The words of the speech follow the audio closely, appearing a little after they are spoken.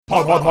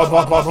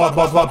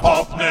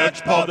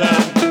Popnördspodden.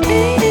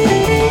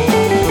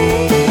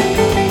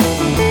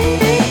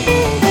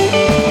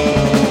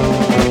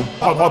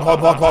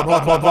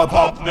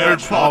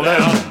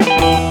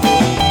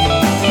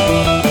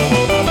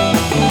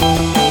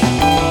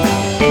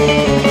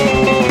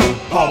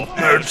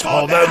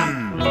 Popnördspodden.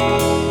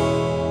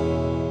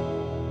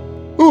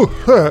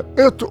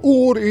 Ett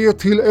år är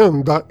till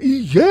ända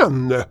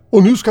igen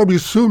och nu ska vi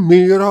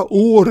summera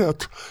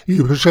året.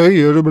 I och för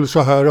sig är det väl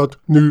så här att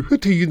nu för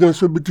tiden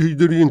så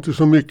betyder det inte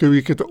så mycket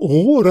vilket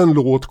år en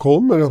låt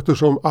kommer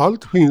eftersom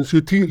allt finns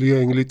ju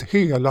tillgängligt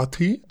hela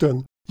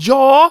tiden.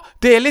 Ja,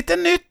 det är lite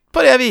nytt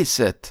på det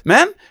viset.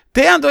 Men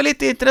det är ändå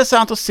lite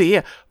intressant att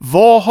se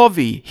vad har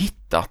vi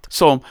hittat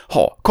som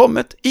har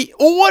kommit i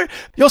år.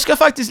 Jag ska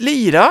faktiskt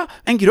lira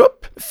en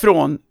grupp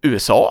från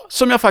USA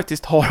som jag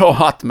faktiskt har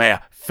haft med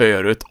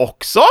förut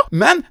också,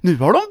 men nu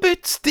har de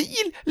bytt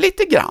stil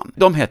lite grann.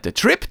 De heter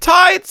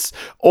Triptides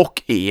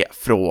och är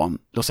från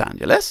Los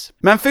Angeles.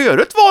 Men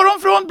förut var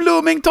de från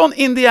Bloomington,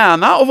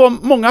 Indiana och var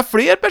många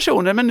fler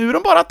personer, men nu är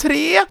de bara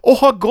 3 och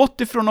har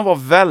gått ifrån att vara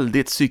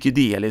väldigt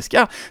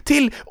psykedeliska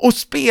till att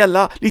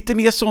spela lite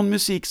mer sån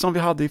musik som vi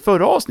hade i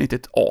förra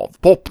avsnittet av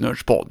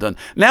Popnördspodden,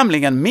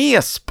 nämligen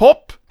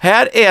mespop.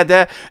 Här är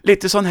det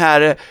lite sån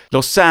här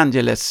Los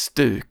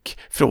Angeles-stuk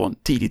från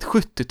tidigt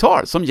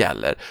 70-tal som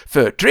gäller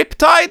för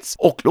Triptides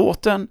och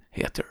låten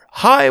heter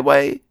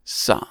Highway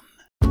Sun.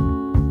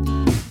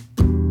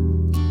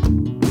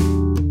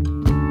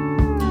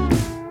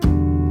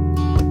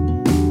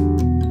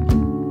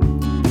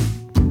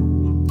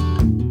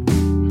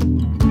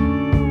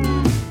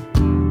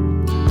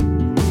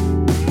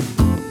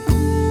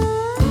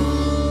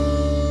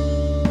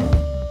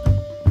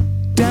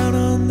 Down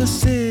on the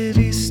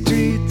city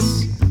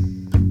streets,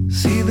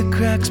 see the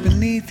cracks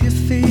beneath your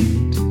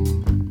feet. I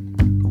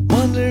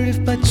wonder if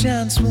by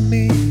chance we'll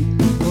meet,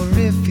 or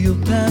if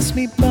you'll pass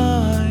me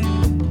by.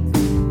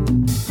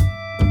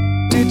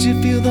 Did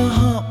you feel the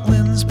hot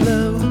winds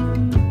blow?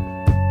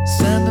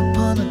 Sand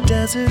upon a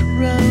desert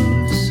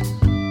rose.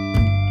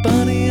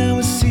 Funny how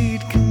a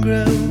seed can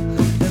grow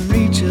and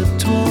reach up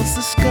towards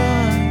the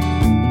sky.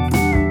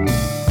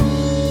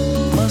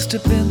 Must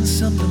have been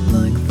something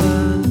like that.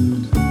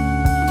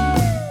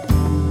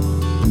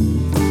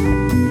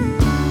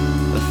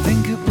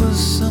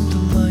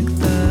 Something like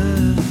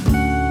that.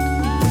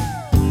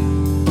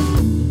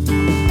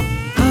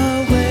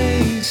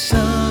 Highway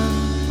sun,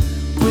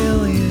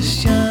 will you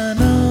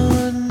shine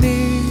on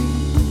me,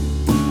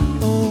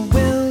 or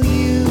will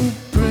you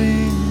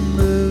bring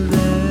the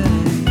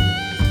rain?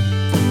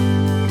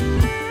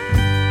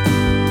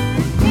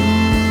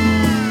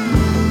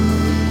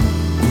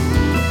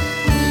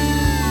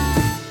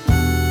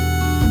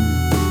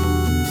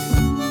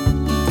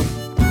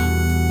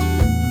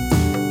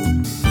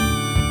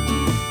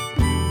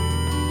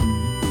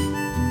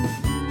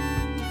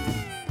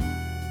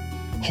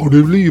 Har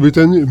du blivit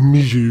en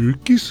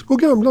mjukis på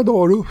gamla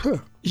dagar, Uffe?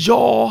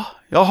 Ja,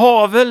 jag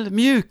har väl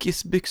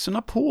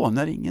mjukisbyxorna på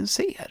när ingen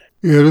ser.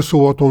 Är det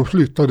så att de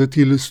flyttade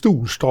till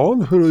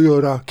storstan för att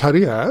göra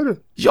karriär?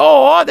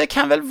 Ja, det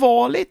kan väl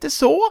vara lite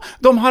så.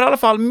 De har i alla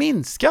fall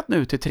minskat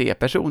nu till 3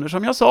 personer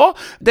som jag sa.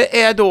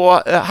 Det är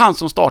då han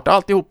som startade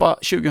alltihopa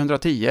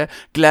 2010,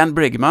 Glenn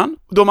Brigman.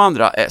 De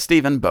andra är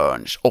Steven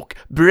Burns och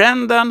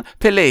Brendan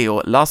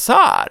Peleo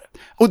Lazar.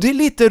 Och det är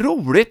lite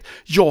roligt,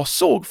 jag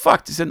såg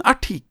faktiskt en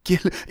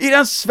artikel i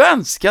den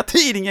svenska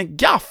tidningen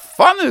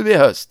Gaffa nu i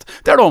höst,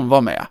 där de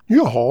var med.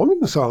 Jaha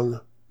minsann,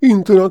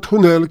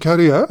 internationell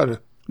karriär.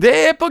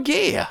 Det är på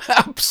G,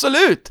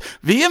 absolut.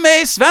 Vi är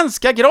med i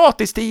svenska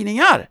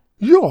gratistidningar.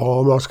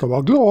 Ja, man ska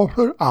vara glad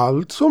för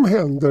allt som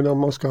händer när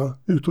man ska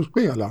ut och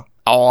spela.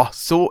 Ja,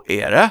 så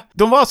är det.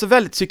 De var alltså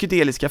väldigt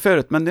psykedeliska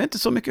förut, men det är inte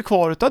så mycket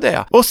kvar utav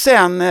det. Och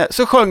sen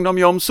så sjöng de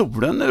ju om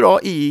solen nu då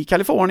i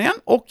Kalifornien,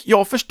 och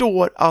jag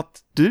förstår att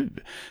du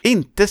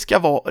inte ska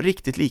vara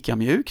riktigt lika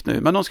mjuk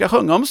nu, men de ska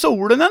sjunga om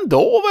solen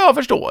ändå, vad jag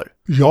förstår.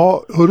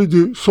 Ja, hörru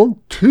du, som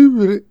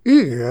tur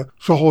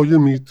är så har ju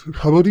mitt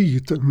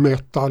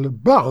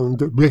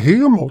favoritmetalband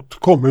Behemoth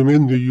kommit med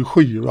en ny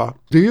skiva.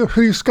 Det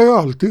friskar ju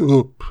alltid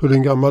upp för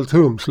en gammal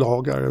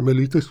trumslagare med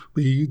lite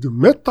speed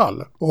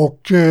metal.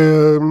 Och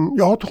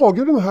jag har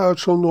tagit den här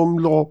som de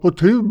la på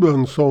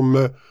tuben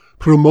som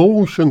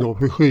promotion då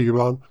för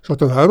skivan. Så att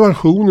den här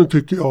versionen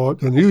tycker jag,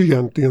 den är ju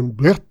egentligen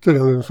bättre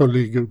än den som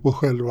ligger på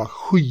själva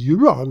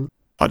skivan.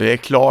 Ja, det är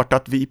klart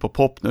att vi på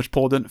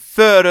Popnördspodden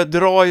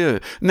föredrar ju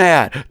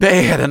när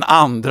det är den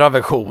andra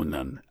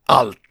versionen.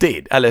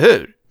 Alltid, eller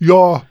hur?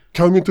 Ja,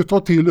 kan vi inte ta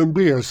till en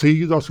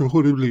B-sida så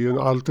får det bli en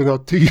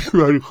alternativ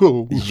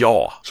version.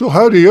 Ja. Så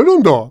här är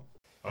den då.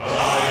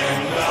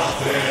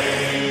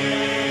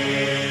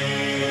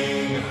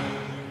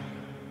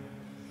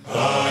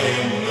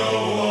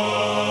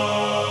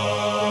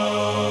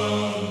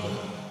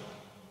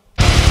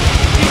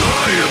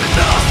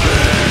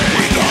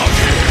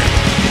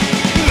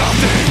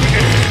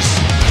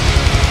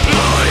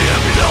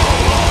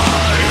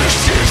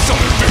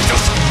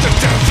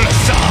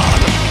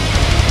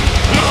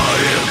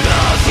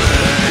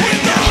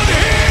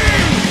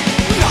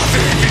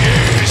 Nothing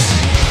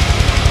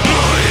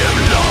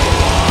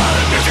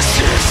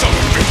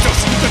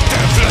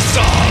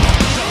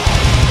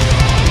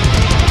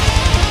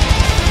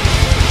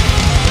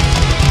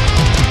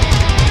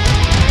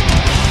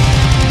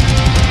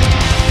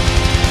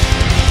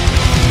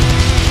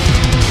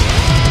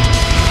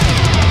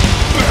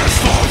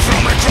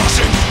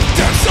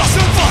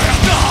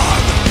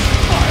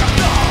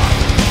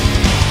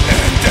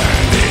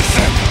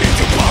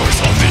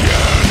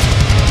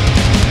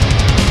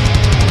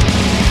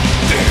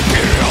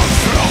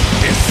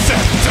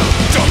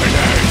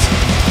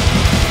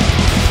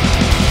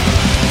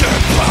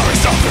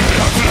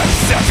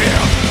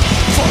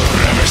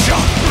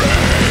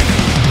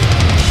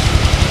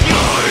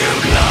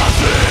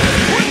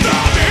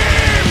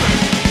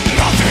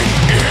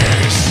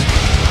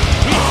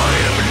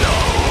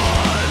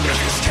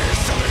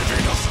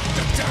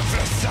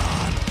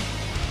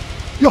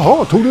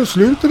Jaha, tog det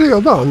slut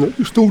redan?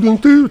 Stod du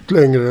inte ut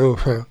längre,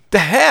 Uffe? Det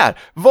här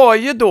var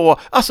ju då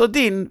alltså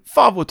din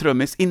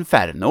favorittrummis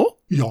Inferno.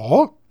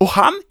 Ja. Och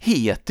han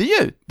heter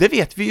ju, det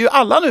vet vi ju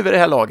alla nu vid det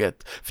här laget,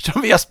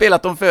 eftersom vi har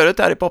spelat dem förut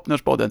här i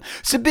Popnördspodden,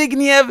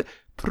 Zbigniew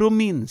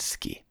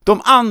Prominski.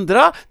 De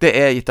andra,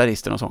 det är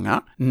gitarristen och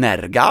sångaren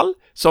Nergal,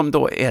 som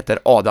då heter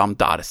Adam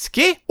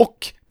Darski,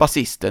 och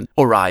basisten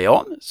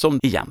Orion, som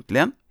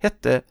egentligen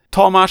hette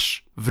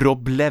Tomasz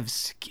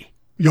Wroblewski.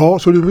 Ja,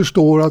 så du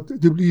förstår att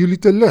det blir ju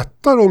lite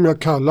lättare om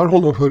jag kallar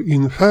honom för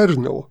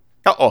Inferno.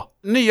 Ja,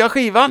 nya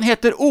skivan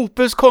heter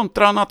Opus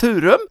Contra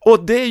Naturum,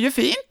 och det är ju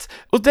fint.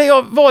 Och det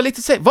jag var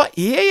lite så här, vad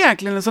är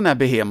egentligen en sån här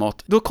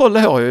behemoth? Då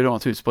kollar jag ju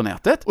något hus på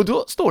nätet, och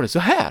då står det så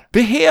här.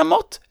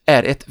 Behemoth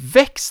är ett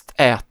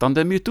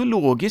växtätande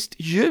mytologiskt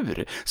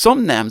djur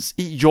som nämns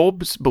i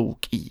Jobs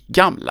bok i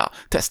Gamla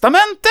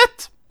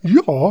testamentet.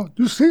 Ja,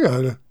 du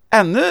ser.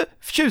 Ännu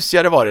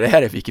tjusigare var det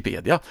här är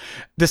Wikipedia.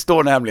 Det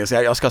står nämligen så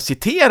här, jag ska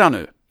citera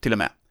nu till och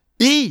med.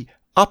 I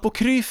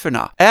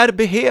apokryferna är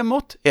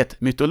Behemoth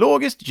ett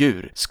mytologiskt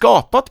djur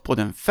skapat på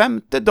den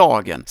 5:e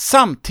dagen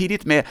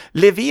samtidigt med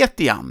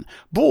Levetian.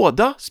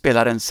 Båda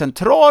spelar en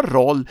central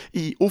roll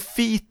i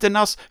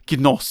ofiternas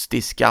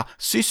gnostiska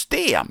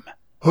system.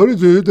 Hörru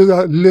du, det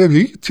där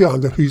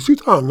Levitian, det finns ju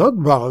ett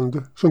annat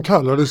band som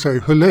kallade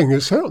sig för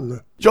länge sedan.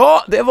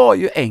 Ja, det var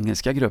ju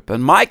engelska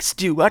gruppen Mike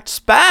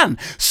Stewart's Band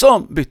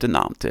som bytte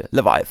namn till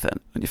Leviathan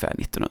ungefär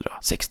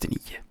 1969.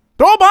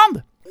 Bra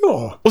band!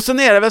 Ja. Och sen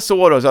är det väl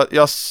så då, så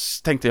jag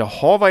tänkte,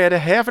 jaha, vad är det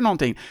här för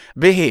någonting?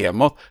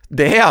 Behemoth,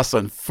 det är alltså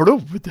en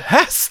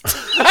flodhäst.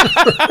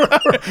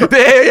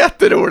 Det är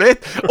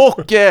jätteroligt.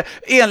 Och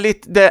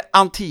enligt det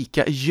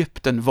antika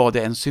Egypten var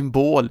det en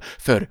symbol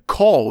för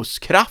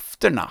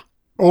kaoskrafterna.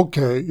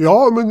 Okej,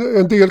 ja, men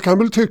en del kan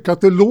väl tycka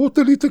att det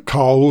låter lite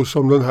kaos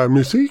om den här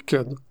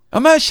musiken. Ja,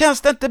 men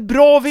känns det inte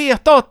bra att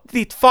veta att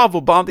ditt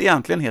favoritband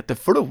egentligen heter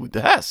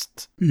Flodhäst?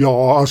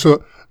 Ja, alltså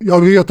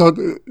jag vet att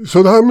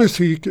sån här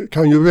musik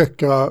kan ju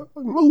väcka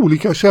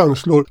olika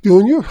känslor. Det är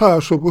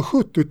ungefär som på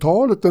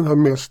 70-talet, den här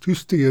mest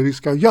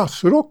hysteriska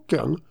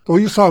jazzrocken. Det var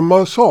ju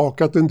samma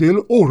sak, att en del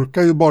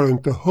orkar ju bara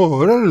inte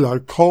höra det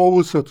där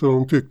kaoset som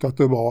de tyckte att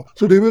det var.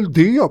 Så det är väl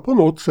det jag på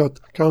något sätt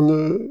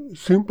kan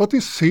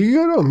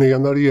sympatisera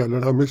med när det gäller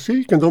den här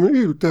musiken. De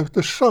är ute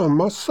efter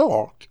samma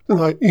sak, den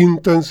här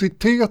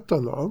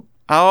intensiteten.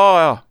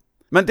 Ja.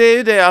 Men det är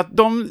ju det att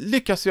de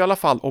lyckas i alla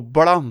fall att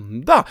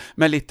blanda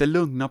med lite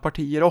lugna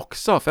partier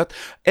också. För att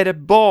är det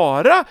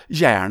bara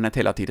järnet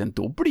hela tiden,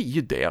 då blir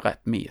ju det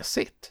rätt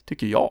mesigt,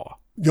 tycker jag.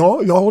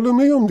 Ja, jag håller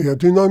med om det.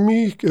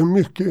 Dynamik är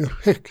mycket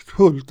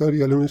effektfullt när det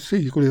gäller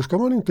musik, och det ska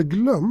man inte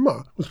glömma.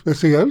 Och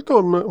speciellt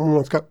om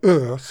man ska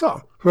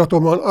ösa. För att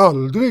om man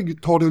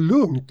aldrig tar det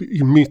lugnt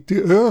mitt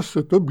i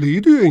öset, då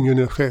blir det ju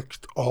ingen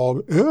effekt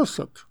av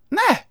öset.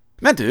 Nej!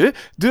 Men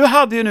du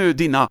hade ju nu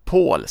dina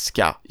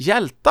polska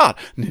hjältar.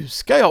 Nu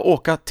ska jag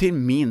åka till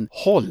min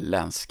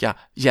holländska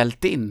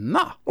hjältinna.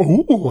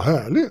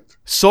 Härligt!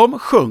 Som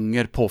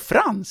sjunger på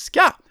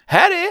franska.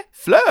 Här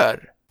är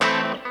Fleur.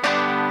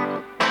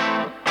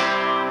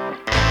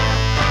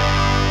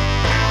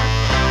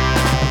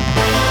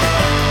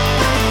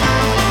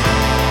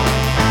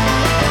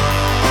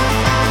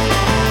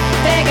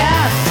 Fais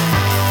gaffe,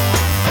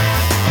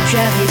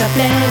 j'arrive à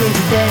pleine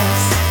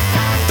vitesse.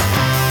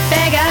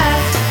 Fais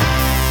gaffe,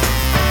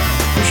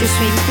 je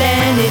suis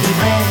pleine de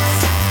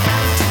l'ivresse.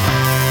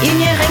 Il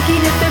n'y a rien qui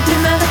ne peut plus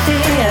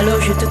m'arrêter,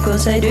 alors je te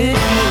conseille de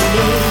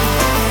filer.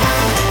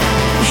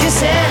 Je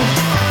sais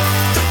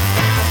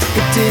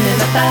que tu ne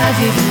m'as pas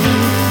vu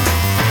venir.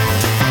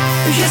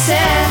 Je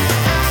sais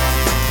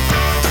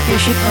que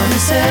j'y prends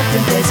un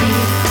certain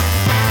plaisir.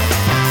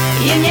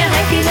 Il n'y a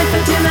rien qui ne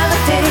peut plus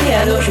m'arrêter,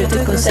 alors je te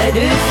conseille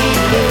de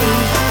filer.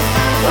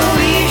 Oh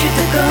oui, je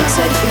te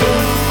conseille de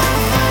filer.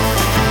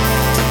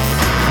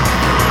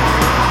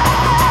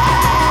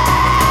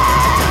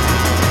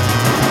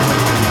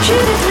 Je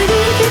vais très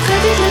vite, qui très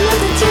vite, le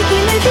monde entier qui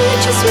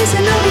m'évite. Je suis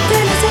un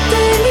orbital et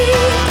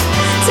satellite.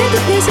 C'est le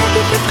plaisir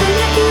qui fait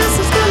frémir, qui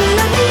insiste comme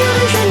la mire.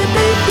 Et je ne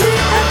peux plus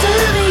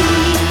atterrir.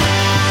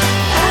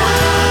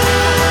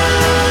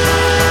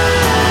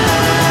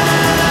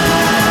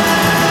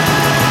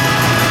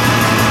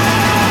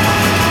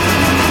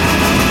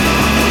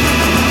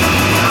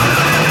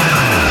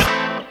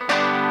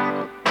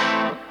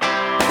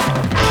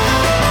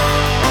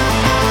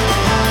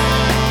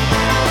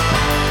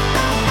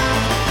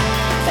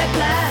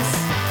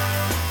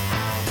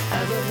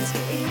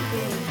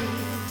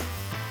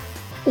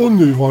 Och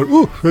nu har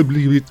Uffe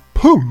blivit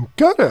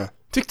punkare.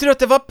 Tyckte du att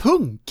det var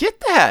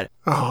punkigt det här?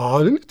 Ja,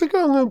 det är lite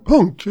grann en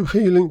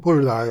punkfeeling på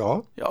det där,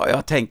 ja. Ja,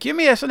 jag tänker ju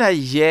mer sån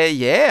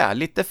här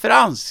lite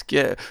fransk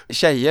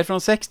tjejer från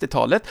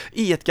 60-talet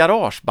i ett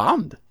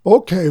garageband.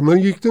 Okej,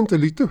 men gick det inte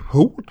lite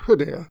fort för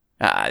det?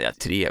 Ja, det är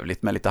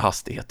trevligt med lite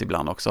hastighet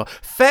ibland också.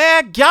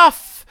 Fais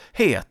gaffe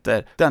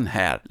heter den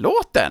här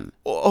låten.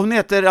 Och hon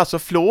heter alltså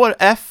Flor,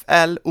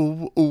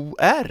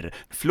 F-L-O-O-R.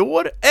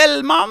 Flor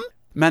Ellman.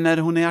 Men när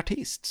hon är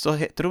artist så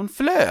heter hon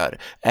Fleur,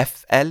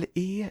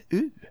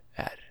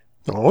 F-L-E-U-R.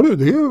 Ja,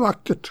 det är ju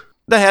vackert.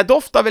 det här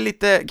doftar väl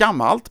lite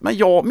gammalt, men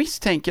jag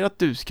misstänker att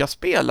du ska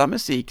spela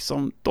musik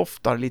som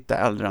doftar lite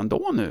äldre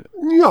ändå nu.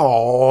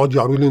 Ja,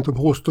 jag vill inte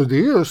påstå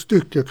det.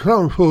 Stycket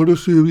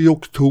framfördes ju i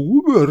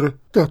oktober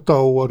detta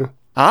år.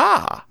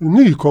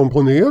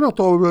 Nykomponerat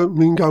av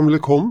min gamle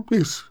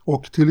kompis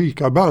och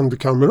tillika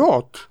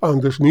bandkamrat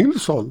Anders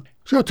Nilsson.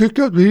 Så jag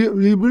tycker att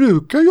vi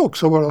brukar ju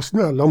också vara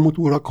snälla mot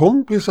våra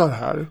kompisar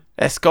här.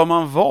 Det ska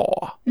man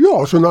vara.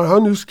 Ja, så när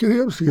han nu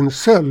skrev sin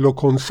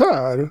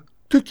cellokonsert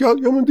tycker jag,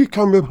 ja men det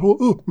kan väl få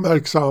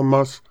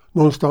uppmärksammas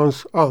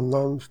någonstans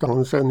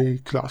annanstans än i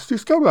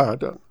klassiska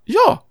världen.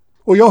 Ja.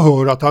 Och jag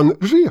hör att han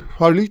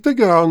riffar lite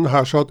grann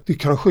här så att det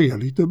kan ske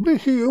lite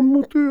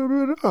behemot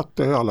över att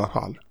det i alla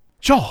fall.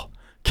 Ja,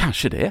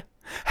 kanske det.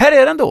 Här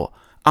är den då,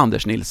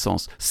 Anders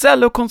Nilssons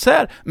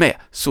cellokonsert med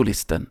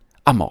solisten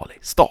Amalie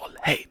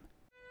Stahlheim.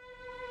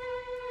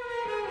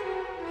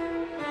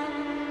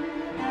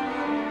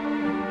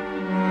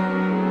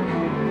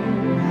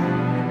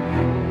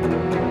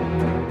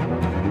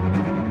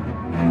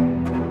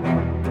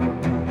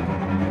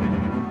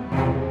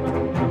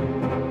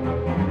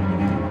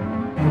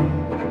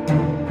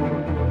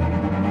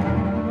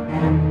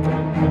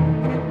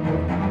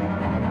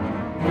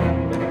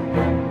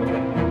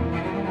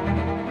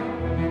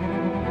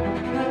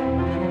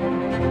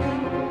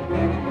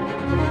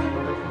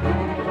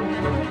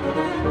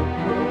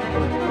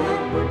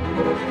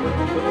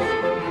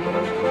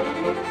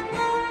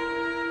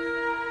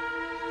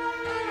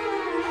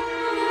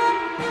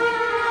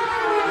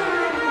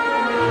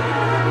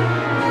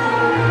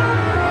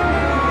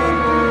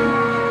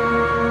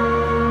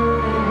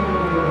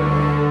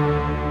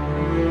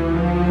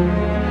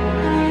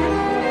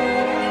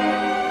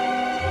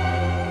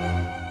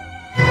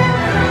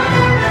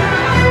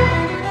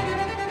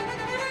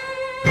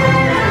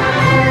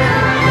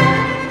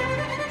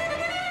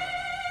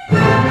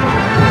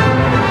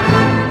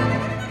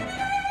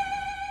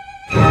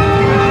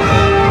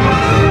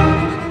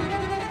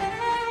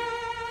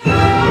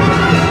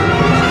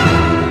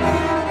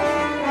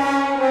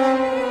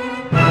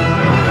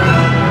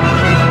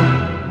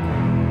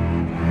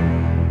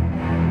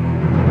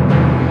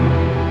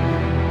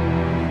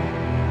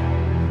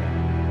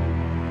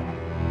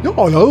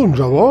 Ja, jag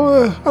undrar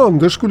vad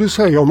Anders skulle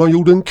säga om man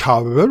gjorde en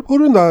cover på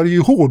den där i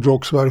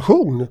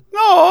hårdrocksversion.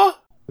 Ja.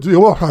 Det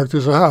var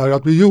faktiskt så här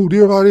att vi gjorde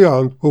en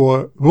variant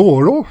på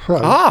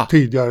Våroffer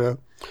tidigare.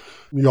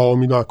 Jag och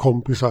mina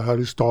kompisar här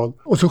i stan.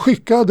 Och så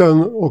skickade jag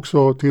den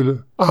också till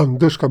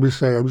Anders, ska vi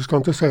säga. Vi ska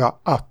inte säga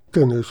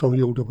Atte nu som vi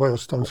gjorde på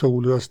Östan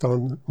Sol och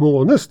Östan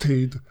Månes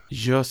tid.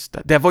 Just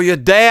det. Det var ju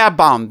det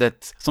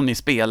bandet som ni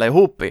spelade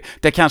ihop i.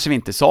 Det kanske vi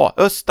inte sa.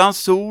 Östan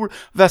Sol,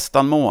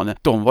 Västan Måne.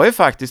 De var ju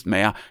faktiskt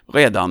med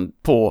redan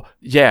på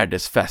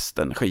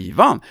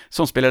Gärdesfesten-skivan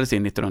som spelades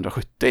in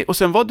 1970. Och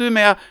sen var du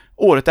med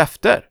året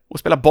efter och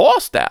spelade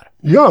bas där.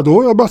 Ja, då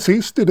var jag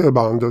basist i det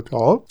bandet,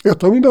 ja.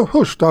 Ett av mina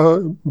första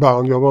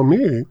band jag var med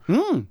i.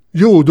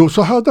 Jo, då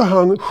så hade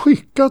han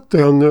skickat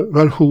den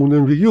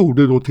versionen vi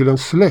gjorde då till en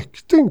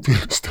släkting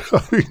till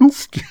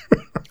Stravinsky.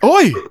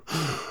 Oj!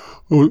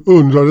 Och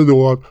undrade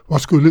då att,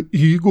 vad skulle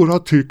Igor ha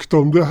tyckt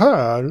om det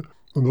här?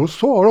 Och då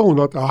svarade hon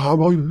att han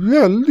var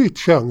väldigt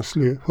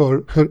känslig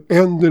för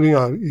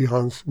förändringar i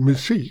hans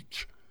musik.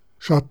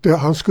 Så att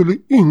han skulle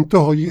inte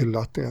ha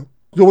gillat det.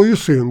 Det var ju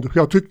synd, för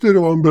jag tyckte det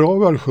var en bra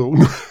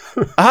version.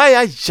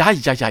 Aj.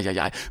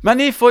 Men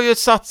ni får ju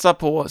satsa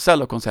på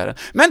cellokonserten.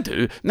 Men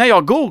du, när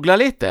jag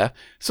googlade lite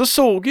så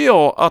såg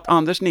jag att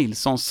Anders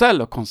Nilssons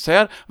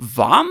cellokonsert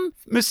vann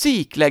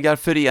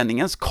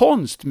Musikläggarföreningens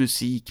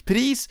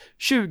konstmusikpris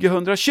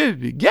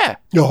 2020.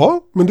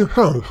 Ja, men det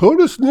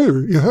framfördes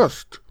nu i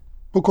höst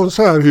på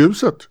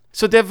Konserthuset.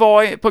 Så det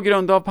var på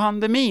grund av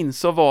pandemin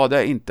så var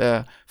det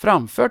inte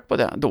framfört på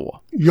den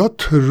då? Jag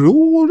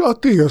tror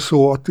att det är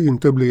så att det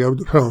inte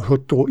blev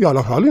framfört då, i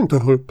alla fall inte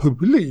för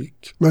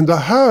publik. Men det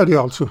här är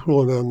alltså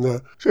från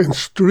en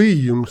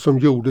stream som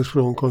gjordes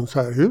från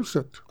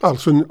Konserthuset,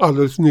 alltså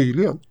alldeles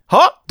nyligen.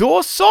 Ja,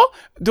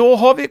 då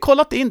har vi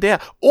kollat in det.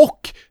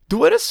 Och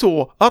då är det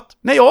så att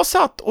när jag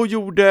satt och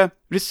gjorde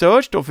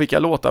research då fick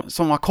jag låta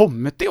som har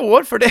kommit i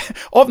år, för det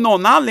av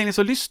någon anledning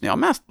så lyssnar jag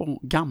mest på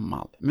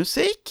gammal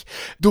musik.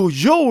 Då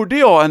gjorde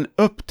jag en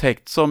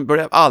upptäckt som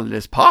blev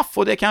alldeles paff,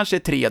 och det är kanske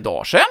 3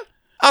 dagar sedan,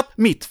 att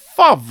mitt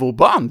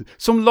favoband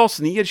som lades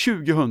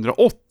ner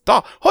 2008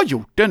 har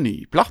gjort en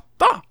ny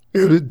platta.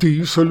 Är det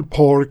Diesel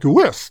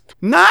Park West?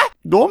 Nej,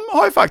 de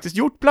har ju faktiskt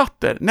gjort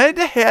plattor. Nej,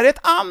 det här är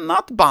ett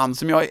annat band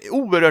som jag är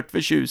oerhört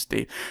förtjust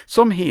i,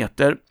 som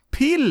heter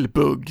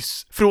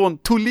Pillbugs från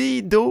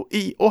Toledo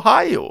i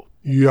Ohio.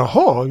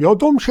 Jaha, ja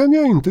de känner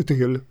jag inte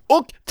till.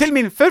 Och till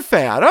min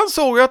förfäran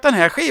såg jag att den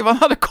här skivan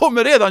hade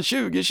kommit redan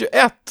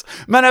 2021.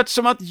 Men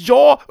eftersom att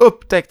jag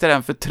upptäckte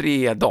den för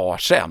 3 dagar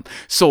sedan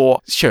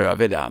så kör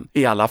vi den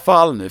i alla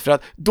fall nu. För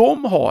att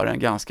de har en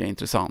ganska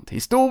intressant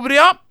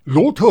historia.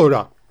 Låt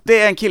höra.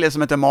 Det är en kille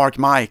som heter Mark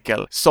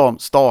Michael som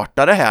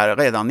startade här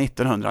redan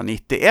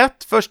 1991.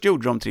 Först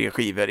gjorde de 3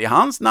 skivor i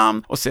hans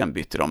namn och sen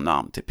bytte de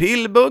namn till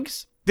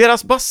Pillbugs.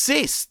 Deras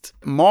basist,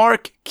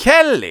 Mark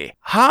Kelly,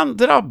 han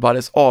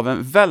drabbades av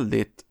en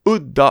väldigt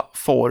udda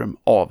form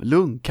av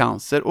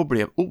lungcancer och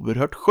blev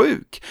oerhört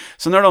sjuk.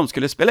 Så när de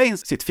skulle spela in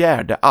sitt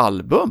 4:e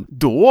album,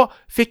 då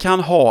fick han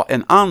ha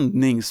en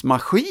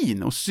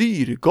andningsmaskin och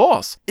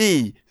syrgas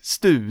i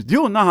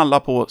studion när han la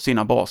på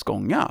sina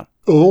basgångar.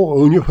 Ja,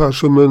 ungefär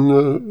som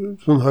en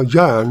sån här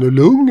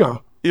hjärnlunga.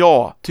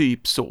 Ja,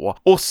 typ så.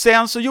 Och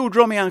sen så gjorde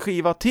de en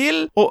skiva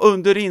till och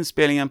under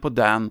inspelningen på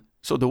den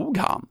så dog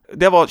han.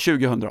 Det var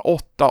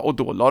 2008 och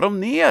då la de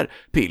ner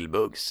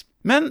Pillbugs.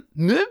 Men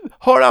nu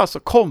har det alltså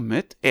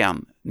kommit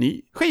en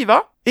ny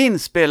skiva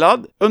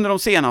inspelad under de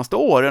senaste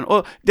åren,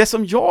 och det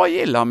som jag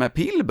gillar med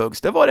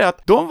Pillbugs, det var det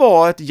att de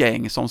var ett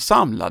gäng som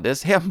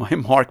samlades hemma i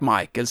Mark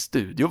Michaels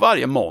studio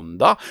varje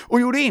måndag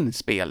och gjorde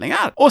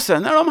inspelningar. Och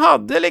sen när de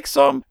hade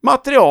liksom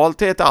material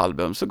till ett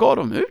album så gav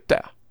de ut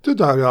det. Det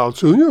där är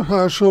alltså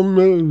ungefär som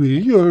vi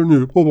gör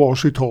nu på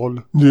varsitt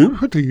håll, nu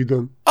för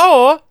tiden.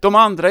 Ja, de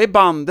andra i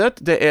bandet,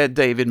 det är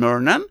David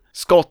Murnan,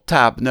 Scott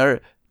Tabner,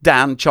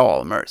 Dan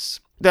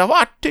Chalmers. Det har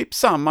varit typ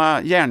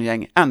samma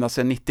järngäng ända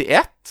sedan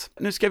 91.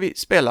 Nu ska vi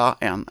spela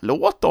en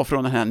låt då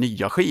från den här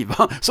nya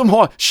skivan som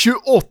har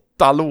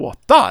 28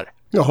 låtar.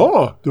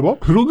 Jaha, det var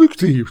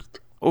produktivt.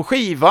 Och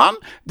skivan,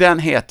 den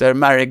heter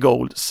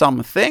Marigold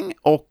Something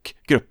och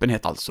gruppen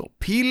heter alltså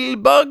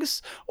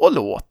Pillbugs och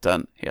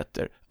låten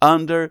heter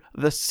Under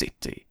the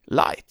City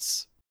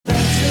Lights.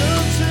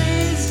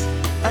 Trees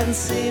and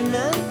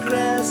cement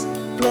grass,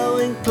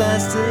 blowing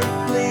plastic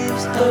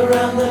leaves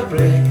around the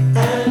brick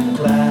and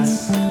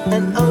glass,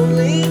 and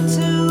only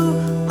two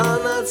are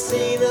not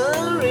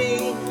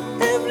scenery.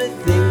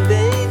 Everything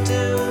they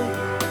do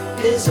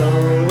is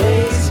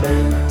always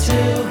meant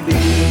to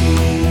be.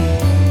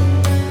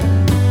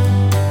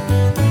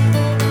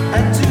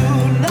 And tonight,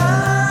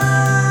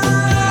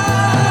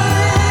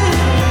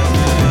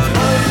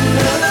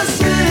 under the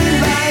city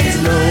lights,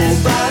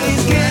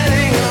 nobody's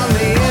getting on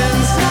the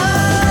inside.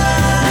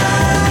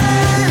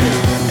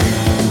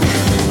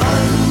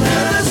 Under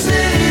the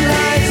city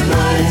lights,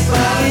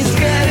 nobody's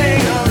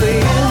getting on the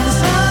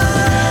inside.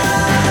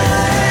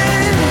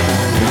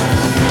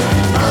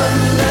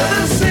 Under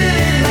the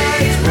city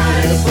lights,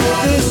 running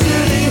for the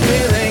city,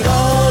 feeling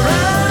alright.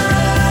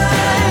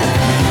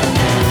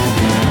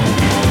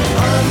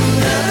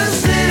 Under the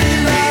city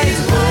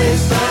lights,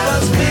 most of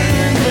us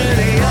feeling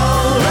pretty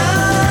alright.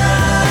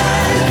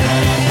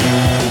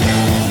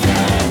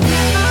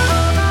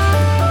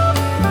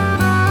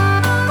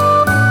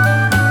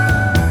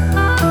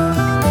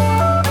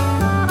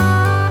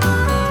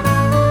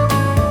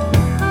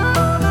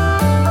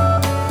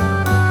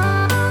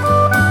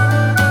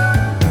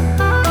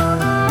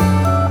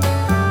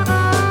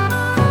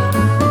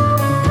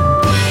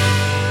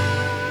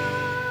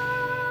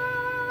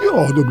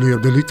 Ja, då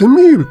blev det lite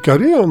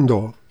mjukare igen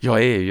då. Jag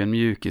är ju en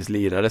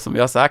mjukislirare som vi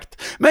har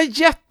sagt. Men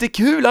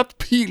jättekul att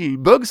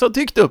Pillbugs har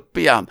tyckt upp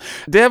igen.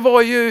 Det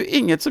var ju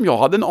inget som jag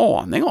hade en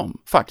aning om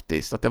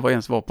faktiskt, att det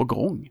ens var på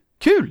gång.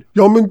 Kul!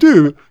 Ja, men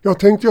du, jag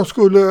tänkte jag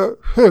skulle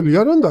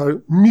följa den där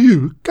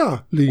mjuka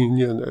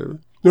linjen nu.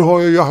 Nu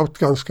har jag ju haft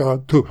ganska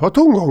tuffa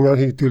tongångar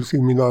hittills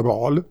i mina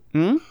val.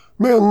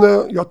 Men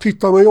jag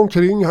tittar mig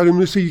omkring här i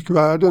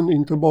musikvärlden,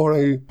 inte bara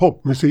i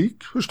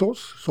popmusik förstås,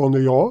 sån är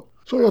jag.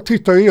 Så jag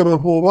tittar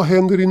även på vad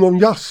händer inom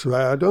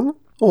jazzvärlden.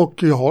 Och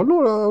jag har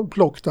några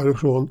plock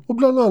därifrån. Och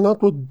bland annat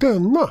på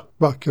denna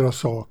vackra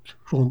sak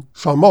från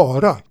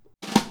Samara.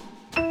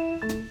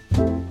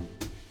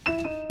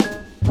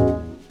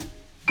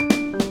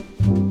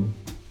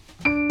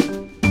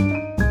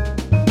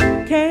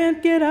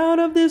 Can't get out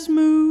of this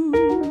mood.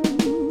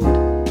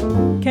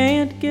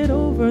 Can't get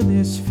over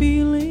this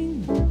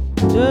feeling.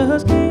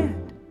 Just can't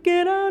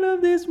get out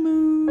of this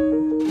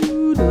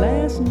mood.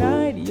 Last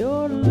night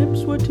your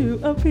lips were too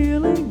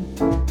appealing,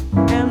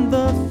 and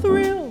the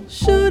thrill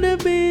should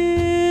have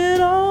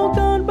been all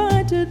gone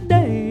by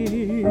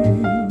today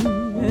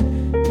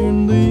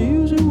in the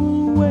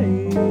usual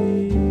way.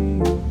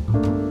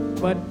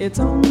 But it's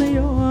only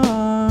your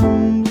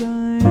arms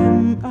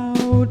I'm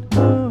out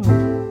of.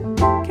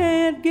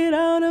 Can't get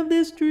out of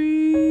this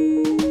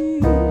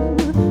dream.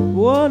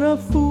 What a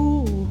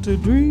fool to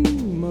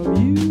dream of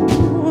you.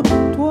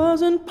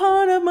 'Twasn't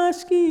part of my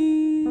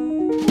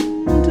scheme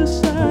to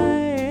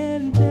sigh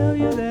and tell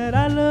you that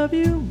I love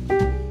you.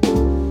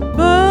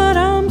 But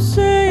I'm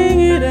saying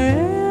it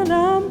and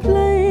I'm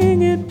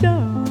playing it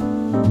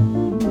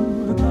down.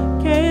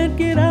 Can't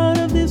get out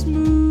of this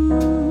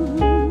mood.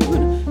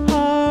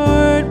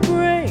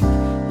 Heartbreak,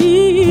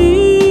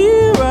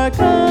 here I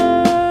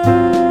come.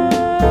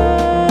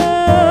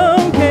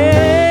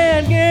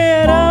 Can't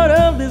get out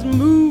of this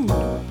mood.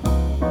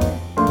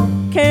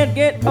 Can't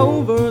get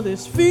over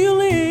this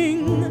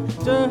feeling.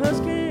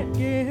 Just can't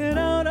get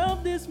out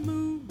of this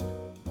mood.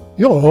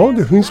 Ja,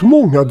 det finns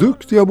många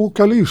duktiga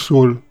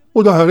vokalisor.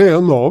 Och det här är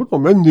en av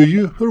dem, en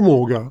ny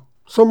förmåga.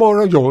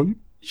 Samara Joy.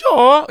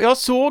 Ja, jag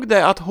såg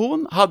det att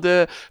hon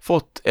hade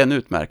fått en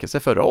utmärkelse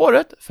förra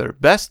året för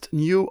Best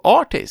New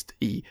Artist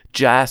i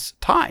Jazz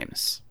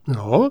Times.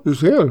 Ja, du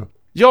ser.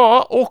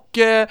 Ja, och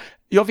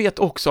Jag vet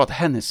också att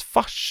hennes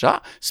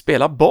farsa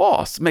spelar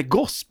bas med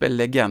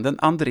gospellegenden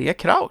André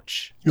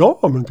Crouch. Ja,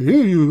 men det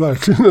är ju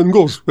verkligen en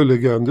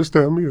gospellegend, det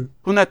stämmer ju.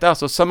 Hon hette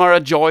alltså Samara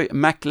Joy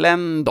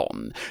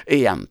McLendon.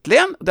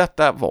 Egentligen,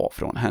 detta var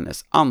från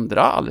hennes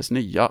andra, alldeles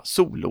nya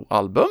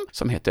soloalbum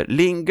som heter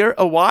Linger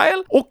a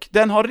While, och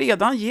den har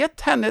redan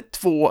gett henne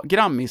 2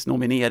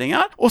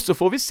 Grammys-nomineringar, och så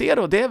får vi se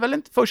då, det är väl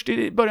inte först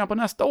i början på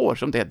nästa år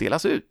som det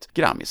delas ut,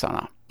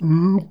 Grammisarna.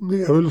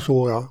 Det är väl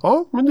så, ja.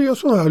 Ja, men det är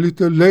så här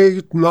lite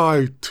late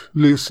night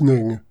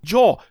listening.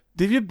 Ja,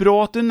 det är ju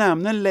bra att du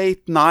nämner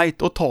late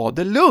night och ta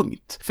det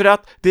lugnt. För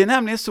att det är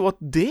nämligen så att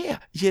det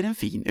ger en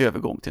fin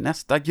övergång till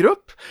nästa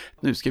grupp.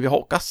 Nu ska vi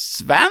haka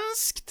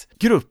svenskt.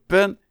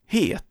 Gruppen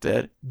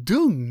heter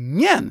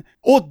Dungen.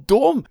 Och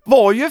de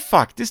var ju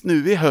faktiskt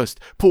nu i höst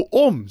på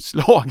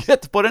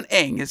omslaget på den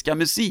engelska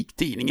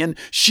musiktidningen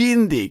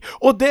Shindig.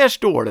 Och där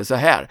står det så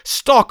här: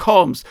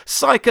 Stockholms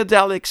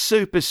psychedelic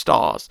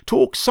superstars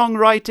talk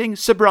songwriting,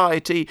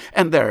 sobriety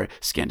and their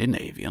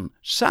Scandinavian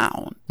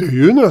sound. Det är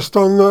ju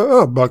nästan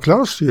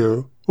ABBA-klass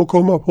ju att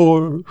komma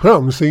på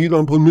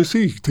framsidan på en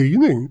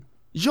musiktidning.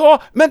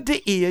 Ja, men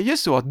det är ju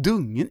så att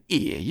Dungen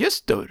är ju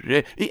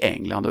större i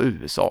England och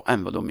USA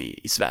än vad de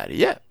är i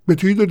Sverige.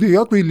 Betyder det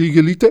att vi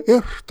ligger lite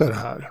efter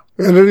här?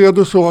 Eller är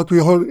det så att vi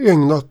har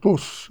ägnat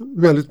oss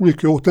väldigt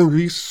mycket åt en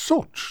viss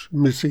sorts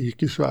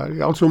musik i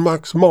Sverige? Alltså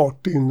Max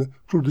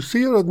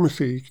Martin-producerad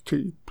musik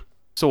typ.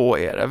 Så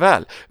är det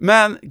väl.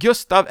 Men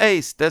Gustav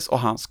Eistes och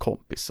hans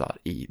kompisar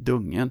i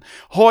Dungen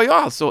har ju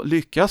alltså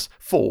lyckats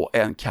få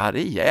en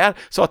karriär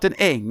så att en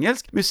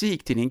engelsk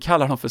musiktidning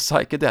kallar dem för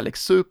Psychedelic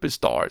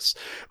Superstars.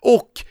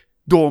 Och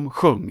de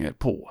sjunger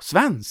på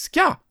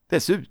svenska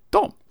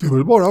dessutom. Det är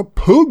väl bara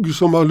Pugg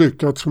som har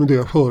lyckats med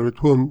det förut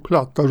på en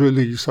platta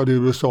releasad i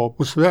USA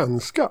på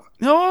svenska.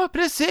 Ja,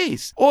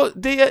 precis. Och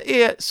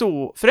det är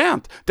så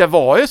fränt. Det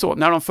var ju så,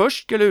 när de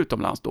först skulle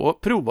utomlands då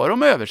provade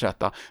de att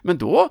översätta. Men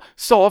då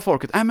sa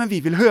folket, nej men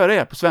vi vill höra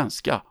er på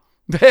svenska.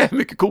 Det är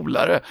mycket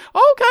coolare.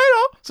 Okej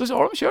då, så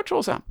har de kört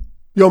så sen.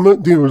 Ja,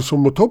 men det är väl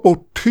som att ta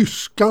bort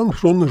tyskan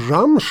från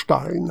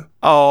Rammstein.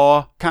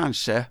 Ja,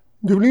 kanske.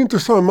 Det blir inte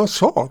samma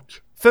sak.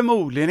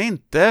 Förmodligen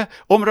inte.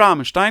 Om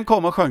Rammstein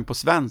kom och sjöng på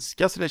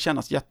svenska så det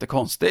kännas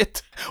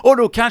jättekonstigt. Och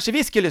då kanske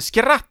vi skulle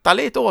skratta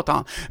lite åt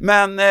han.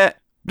 Men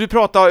du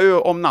pratade ju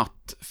om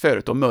natt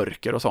förut och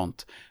mörker och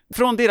sånt.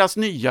 Från deras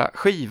nya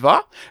skiva,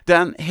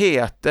 den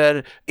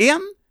heter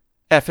En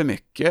är för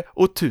mycket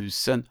och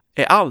 1000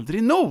 är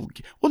aldrig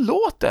nog. Och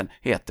låten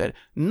heter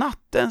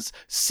Nattens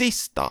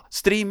sista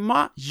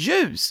strimma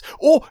ljus.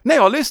 Och när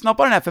jag lyssnade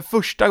på den här för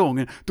första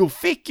gången, då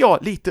fick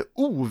jag lite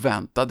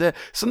oväntade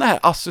såna här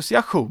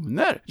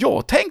associationer.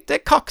 Jag tänkte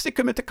Kaxi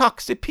Kumite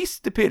Kaxi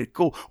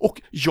Pistepirko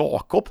och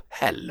Jakob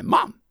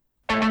Hellman.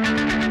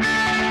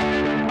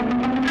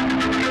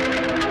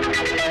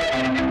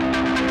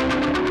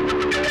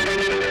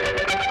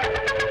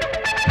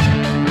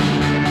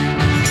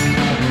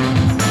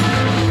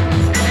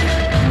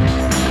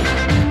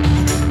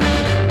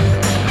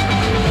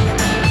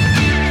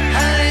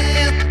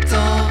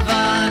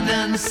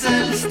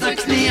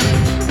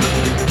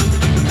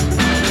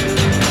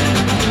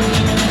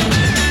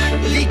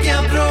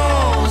 Lika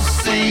bra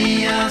att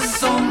säga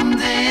som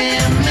det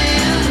är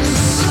med en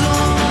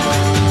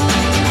sång.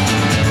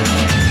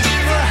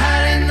 För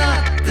här är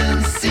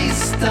nattens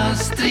sista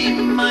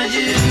strimma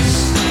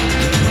ljus.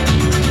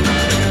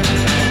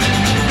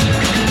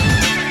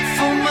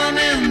 Får man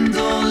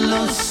ändå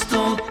lust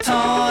att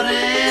ta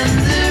det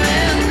ännu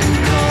en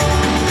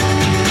gång.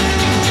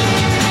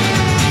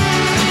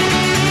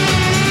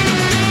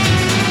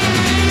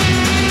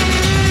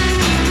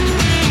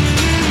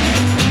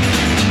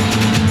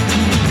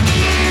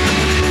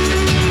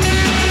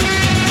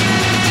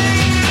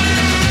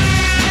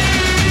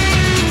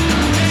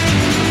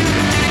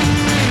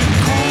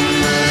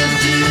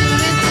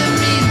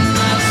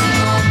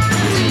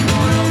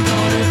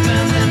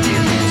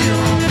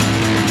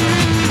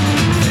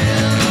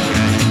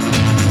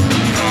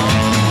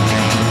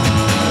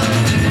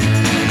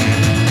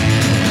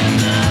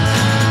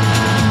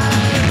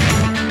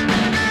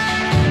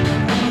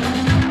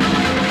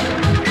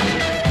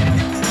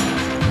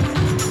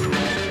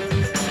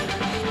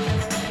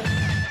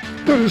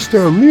 Det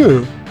stämmer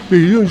ju. Det är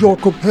ju en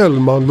Jakob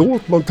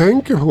Hellman-låt man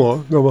tänker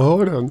på när man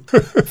hör den.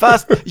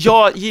 Fast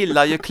jag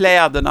gillar ju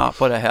kläderna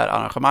på det här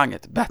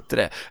arrangemanget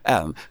bättre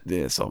än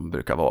det som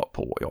brukar vara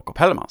på Jakob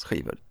Hellmans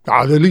skivor.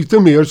 Ja, det är lite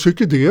mer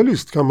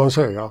psykedeliskt kan man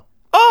säga.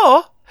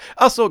 Ja,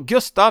 alltså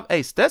Gustav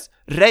Eistes,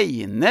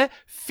 Reine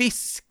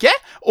Fiske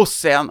och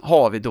sen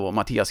har vi då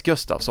Mattias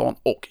Gustafsson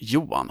och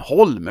Johan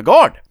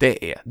Holmegard.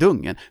 Det är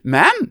Dungen.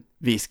 Men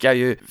vi ska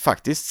ju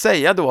faktiskt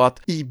säga då att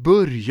i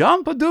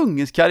början på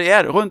Dungens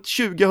karriär, runt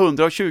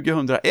 2000 och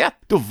 2001,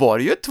 då var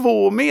det ju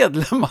 2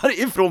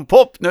 medlemmar ifrån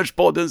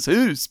Popnördspoddens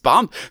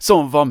husband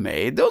som var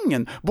med i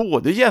Dungen.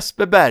 Både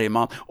Jesper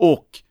Bergman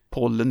och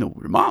Polle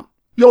Norman.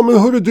 Ja, men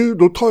hörru du,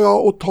 då tar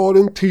jag och tar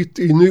en titt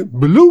in i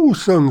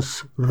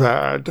bluesens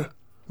värld.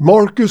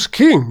 Marcus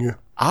King.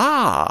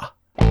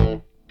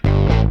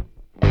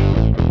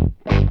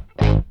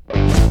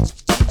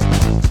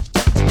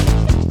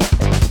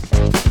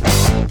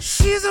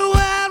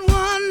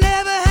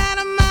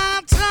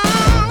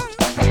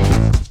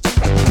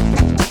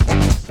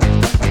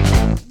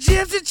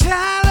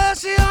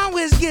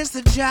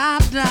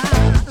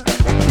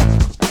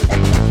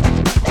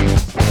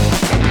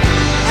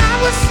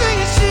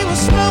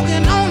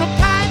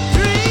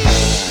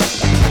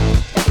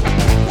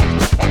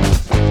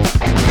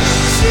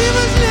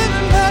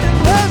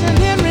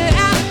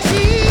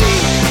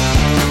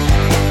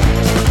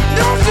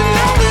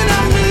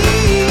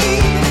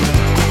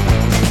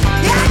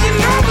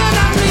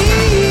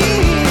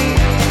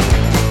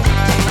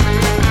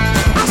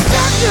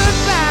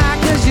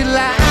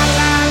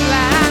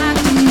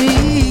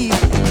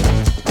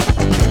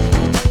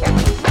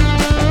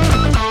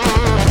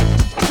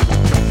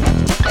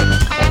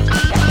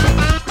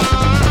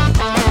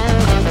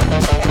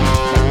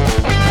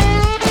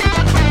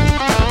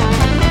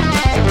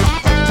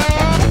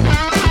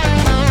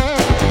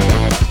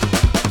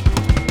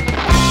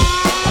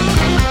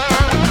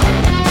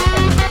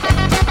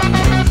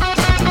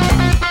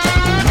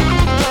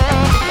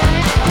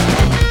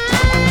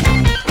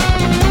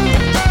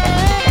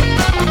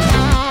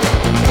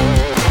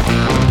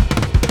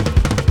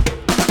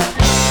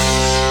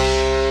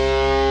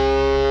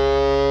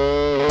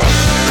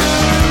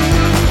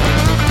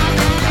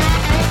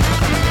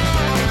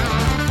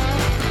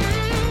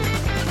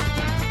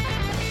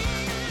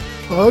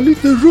 Ja,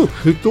 lite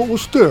ruffigt och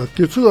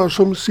stökigt sådär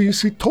som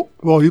ZZ Top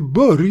var i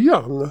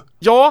början.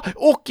 Ja,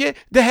 och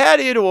det här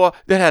är då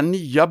det här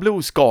nya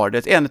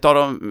bluesgardet, en av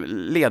de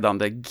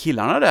ledande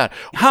killarna där.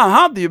 Han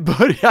hade ju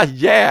börjat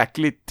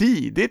jäkligt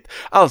tidigt.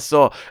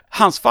 Alltså,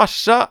 hans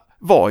farsa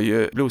var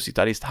ju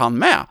bluesgitarrist han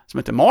med, som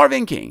heter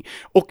Marvin King.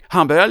 Och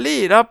han började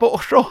lira på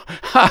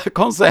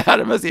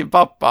konserter med sin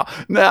pappa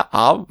när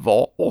han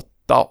var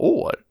 8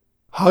 år.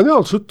 Han är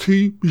alltså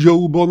typ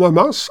Joe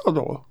Bonamassa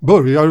då.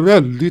 Börjar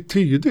väldigt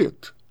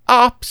tidigt.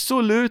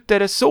 Absolut är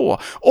det så.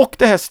 Och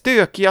det här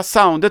stökiga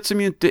soundet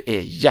som ju inte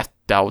är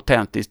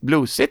jätteautentiskt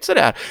bluesigt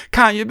sådär,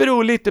 kan ju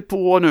bero lite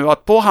på nu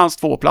att på hans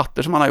 2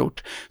 plattor som han har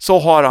gjort så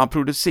har han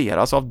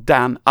producerats av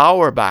Dan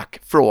Auerbach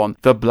från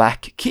The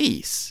Black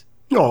Keys.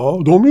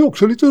 Ja, de är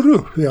också lite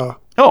ruffiga.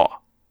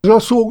 Ja.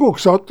 Jag såg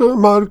också att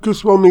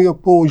Marcus var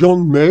med på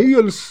John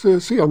Mayalls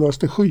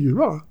senaste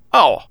skiva.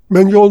 Ja.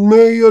 Men John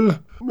Mayall,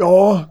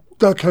 ja,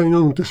 där kan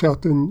jag inte säga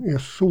att den är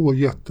så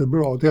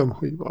jättebra, den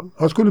skivan.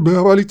 Han skulle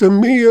behöva lite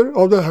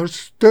mer av det här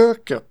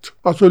stöket.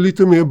 Alltså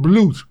lite mer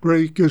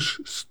bluesbreakers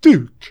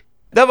stuk.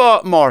 Det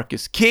var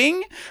Marcus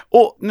King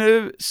och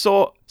nu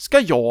så ska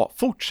jag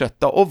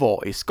fortsätta att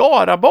vara i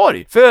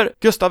Skaraborg för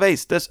Gustav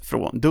Eistes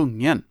från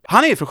Dungen.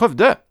 Han är från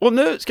Skövde och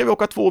nu ska vi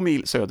åka 2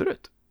 mil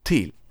söderut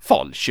till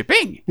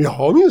Falköping.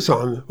 Ja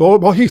minsann,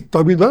 vad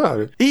hittar vi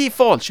där? I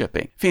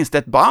Falköping finns det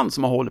ett band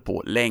som har hållit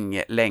på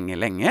länge.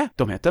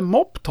 De heter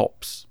Mop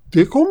Tops.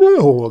 Det kommer jag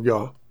ihåg,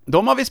 ja.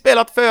 De har vi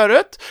spelat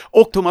förut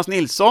och Thomas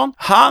Nilsson,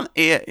 han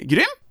är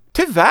grym.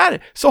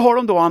 Tyvärr så har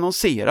de då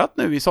annonserat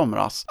nu i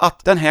somras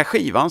att den här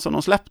skivan som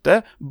de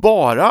släppte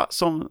bara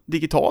som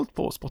digitalt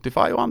på Spotify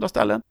och andra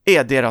ställen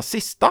är deras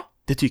sista.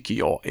 Det tycker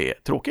jag är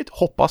tråkigt.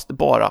 Hoppas det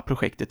bara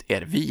projektet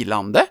är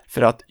vilande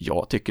för att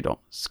jag tycker de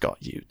ska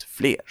ge ut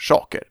fler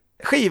saker.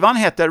 Skivan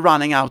heter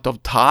Running Out of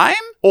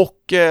Time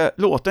och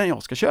låten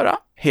jag ska köra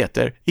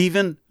heter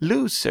Even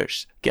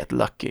Losers Get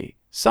Lucky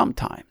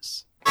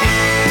Sometimes.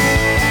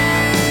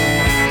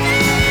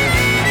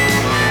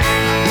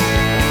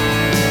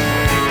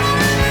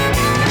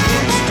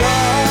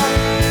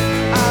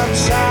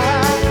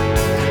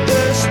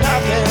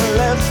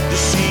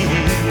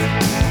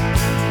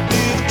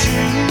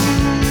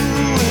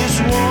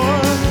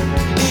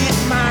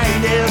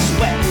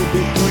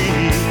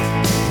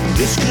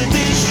 This could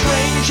be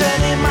strange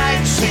and it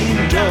might seem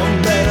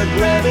dumb. Better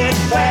grab it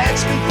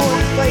fast before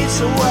it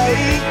fades away.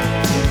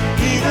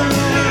 Even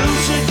the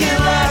loser get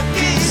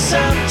lucky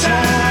sometimes.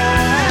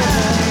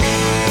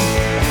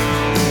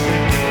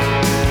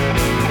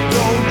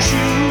 Don't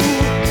you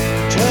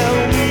tell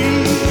me,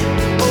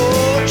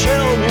 oh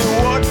tell me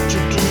what to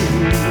do.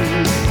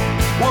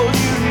 Well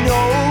you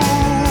know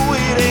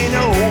it ain't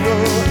over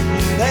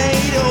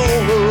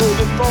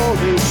before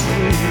it's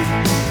through.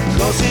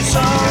 'Cause it's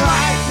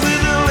alright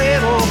with a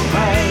little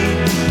pain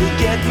to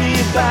get me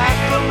back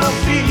on my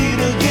feet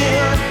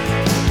again.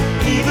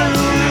 Even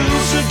a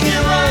loser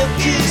can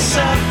lucky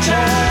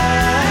sometimes.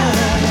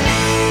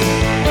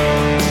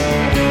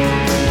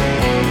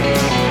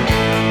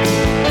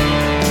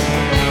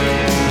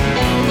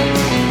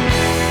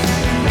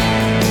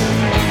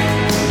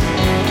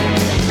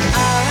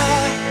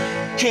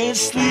 I can't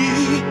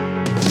sleep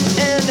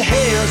and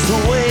here's the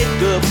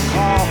wake-up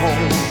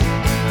call.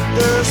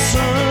 There's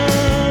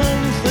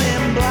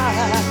something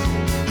black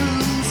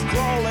who's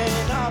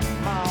crawling up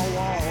my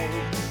wall.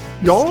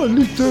 Ja,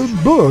 lite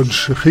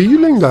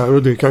Birds-feeling där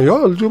och det kan ju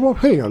aldrig vara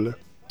fel.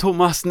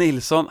 Thomas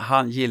Nilsson,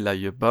 han gillar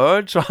ju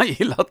Birds och han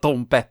gillar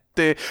Tom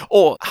Petty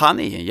och han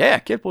är en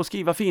jäkel på att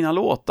skriva fina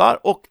låtar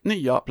och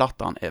nya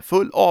plattan är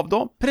full av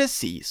dem,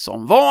 precis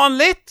som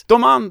vanligt.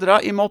 De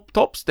andra i Mop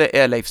Tops, det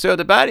är Leif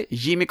Söderberg,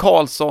 Jimmy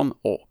Karlsson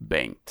och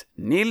Bengt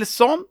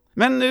Nilsson.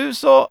 Men nu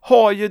så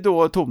har ju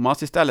då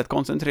Thomas istället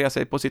koncentrerat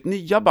sig på sitt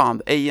nya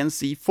band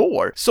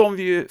ANC4 som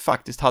vi ju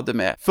faktiskt hade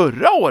med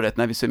förra året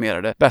när vi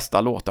summerade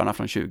bästa låtarna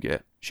från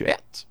 2021.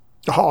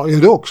 Jaha,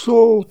 är det också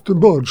åt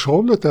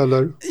Birds-hållet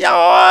eller?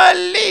 Ja,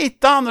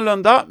 lite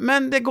annorlunda,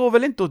 men det går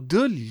väl inte att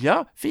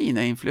dölja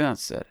fina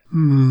influenser.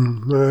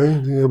 Nej,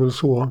 det är väl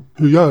så.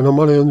 Hur gärna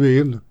man än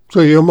vill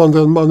så är man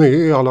den man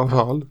är i alla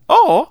fall.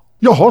 Ja.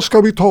 Jaha,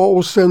 ska vi ta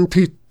oss en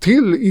titt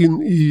till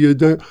in i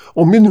det,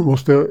 om vi nu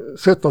måste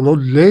sätta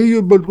någon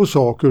label på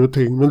saker och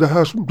ting, men det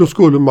här, då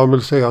skulle man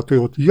väl säga att det är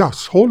åt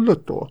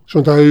jazzhållet då.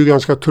 Sånt här är ju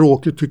ganska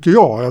tråkigt tycker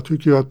jag. Jag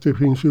tycker att det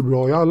finns ju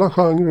bra i alla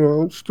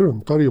genrer och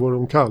struntar i vad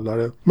de kallar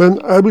det. Men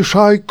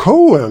Abishai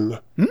Cohen,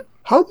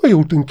 han har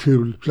gjort en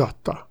kul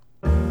platta.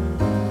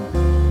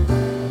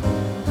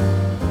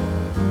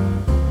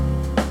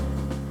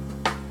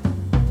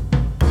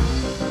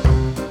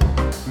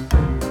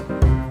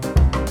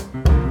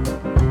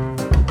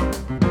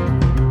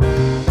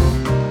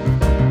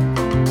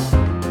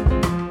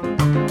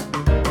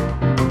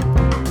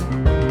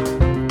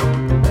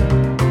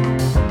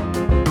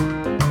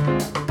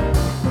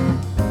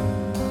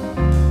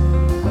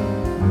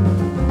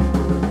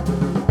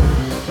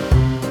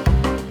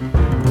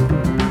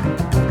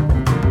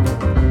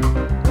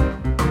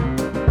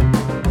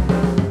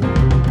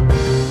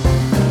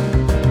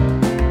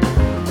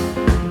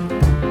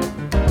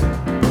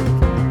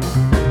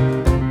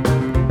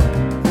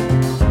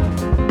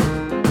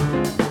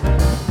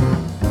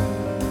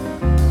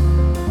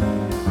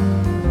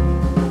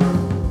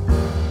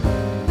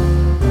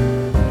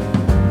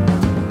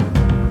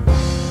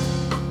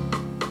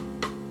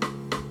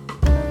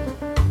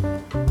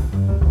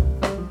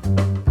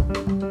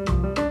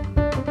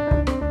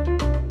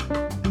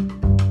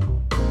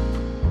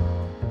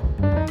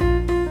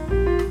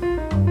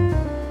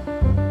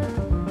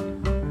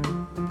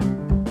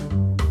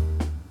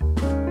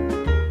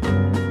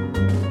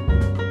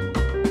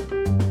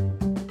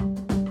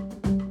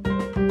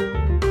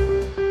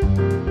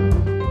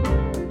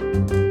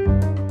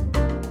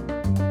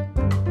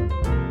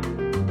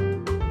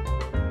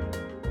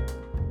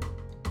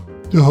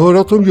 Du hör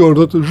att de gör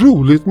något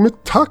roligt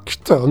med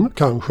takten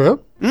kanske.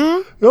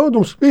 Ja,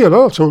 de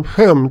spelar alltså en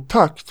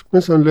 5-takt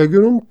men sen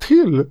lägger de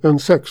till en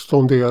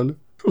 16-del.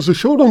 Och så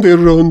kör de det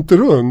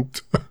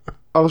runt.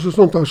 Alltså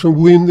sånt där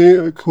som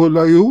Winnie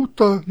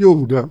Colaiuta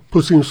gjorde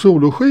på sin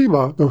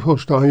soloskiva, den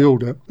första han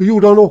gjorde. Då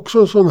gjorde han också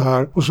en sån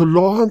här och så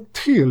la han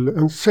till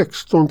en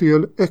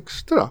 16-del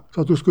extra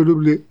så att det skulle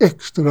bli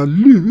extra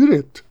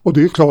lurigt. Och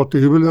det är klart, det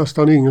är väl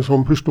nästan ingen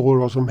som förstår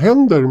vad som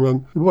händer,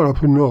 men det är bara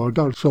för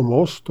nördar som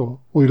oss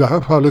då. Och i det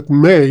här fallet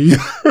mig.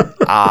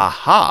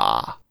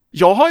 Aha!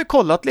 Jag har ju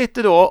kollat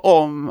lite då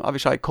om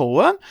Avishai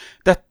Cohen.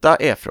 Detta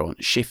är från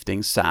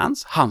Shifting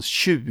Sands, hans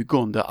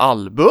 20:e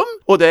album.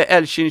 Och det är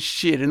Elchin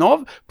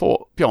Chirinov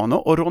på piano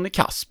och Ronny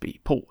Caspi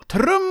på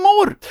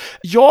trummor.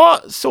 Jag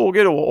såg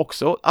ju då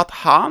också att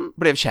han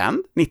blev känd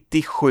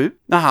 97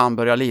 när han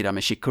började lira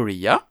med Chick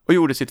Corea och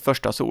gjorde sitt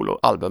första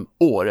soloalbum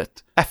året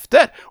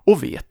efter.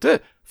 Och vet du,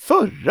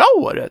 förra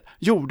året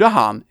gjorde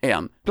han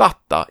en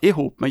platta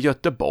ihop med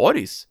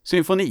Göteborgs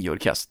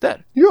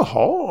symfoniorkester.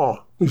 Jaha,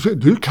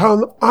 du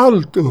kan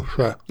allt,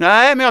 Uffe.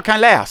 Nej, men jag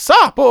kan läsa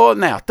på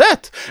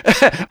nätet.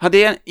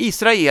 Det är en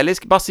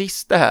israelisk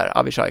basist det här,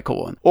 Avishai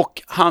Cohen.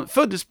 Och han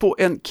föddes på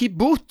en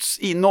kibbutz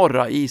i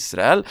norra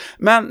Israel.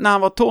 Men när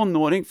han var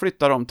tonåring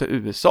flyttade de till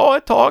USA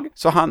ett tag.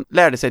 Så han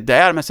lärde sig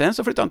där, men sen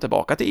så flyttade han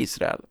tillbaka till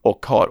Israel.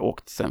 Och har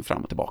åkt sen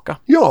fram och tillbaka.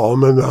 Ja,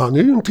 men han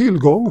är ju en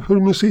tillgång för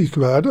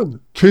musikvärlden.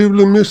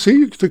 Kul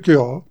musik tycker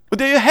jag. Och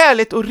det är ju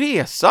härligt att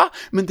resa,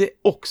 men det är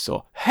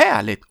också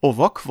härligt att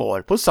vara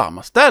kvar på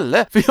samma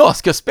ställe. För jag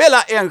ska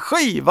spela en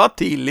skiva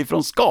till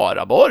ifrån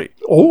Skaraborg.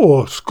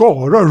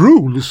 Skara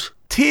rules!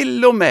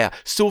 Till och med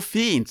så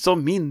fint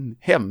som min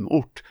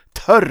hemort,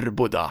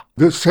 Törboda.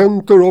 The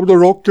center of the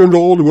rock and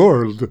roll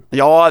world.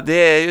 Ja,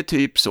 det är ju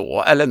typ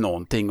så, eller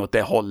någonting åt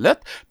det hållet.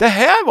 Det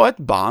här var ett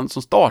band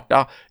som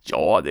startade,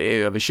 ja det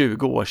är över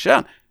 20 år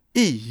sedan,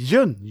 i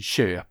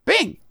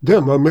Jönköping.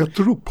 Denna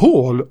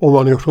metropol, om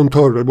man är från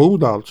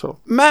Törreboda alltså.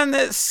 Men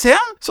sen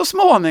så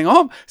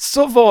småningom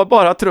så var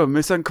bara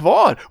trummisen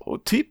kvar.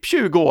 Och typ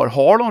 20 år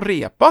har de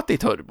repat i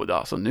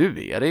Törreboda. Så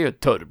nu är det ju ett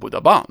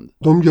Törreboda-band.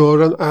 De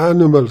gör en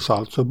Animals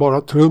alltså,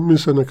 bara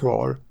trummisen är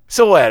kvar.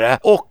 Så är det.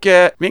 Och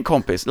min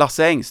kompis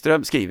Lasse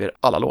Engström skriver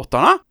alla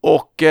låtarna.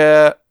 Och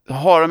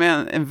har de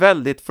en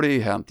väldigt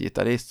flyhänt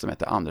gitarrist som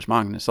heter Anders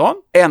Magnusson,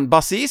 en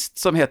basist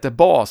som heter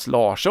Bas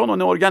Larsson och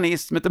en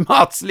organist som heter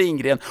Mats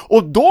Lindgren.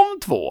 Och de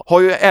två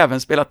har ju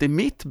även spelat i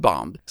mitt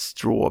band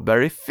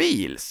Strawberry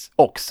Fields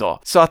också.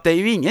 Så att det är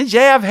ju ingen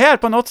jäv här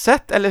på något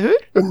sätt, eller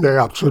hur? Nej,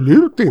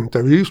 absolut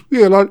inte. Vi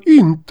spelar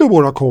inte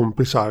våra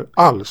kompisar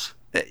alls.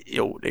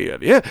 Jo, det gör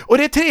vi ju. Och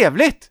det är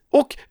trevligt.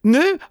 Och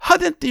nu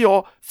hade inte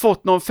jag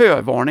fått någon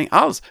förvarning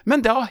alls.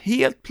 Men det har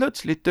helt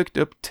plötsligt dykt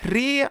upp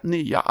 3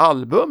 nya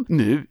album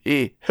nu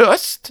i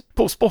höst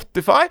på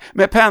Spotify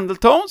med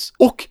Pendletons.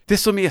 Och det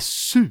som är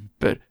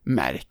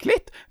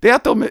supermärkligt, det är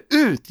att de är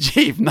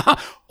utgivna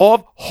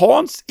av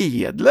Hans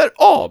Edler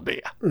AB.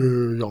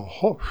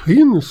 Jaha,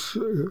 finns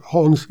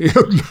Hans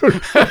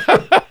Edler?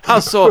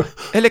 Alltså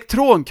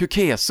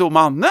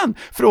elektronkukeso-mannen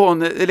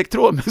från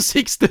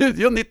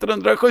elektronmusikstudion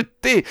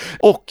 1970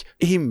 och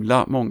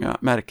himla många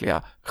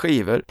märkliga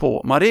skivor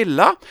på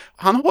Marilla.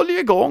 Han håller ju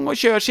igång och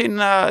kör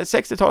sina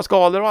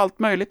 60-talsskalor och allt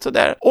möjligt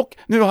sådär. Och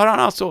nu har han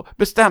alltså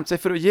bestämt sig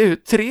för att ge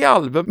ut 3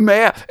 album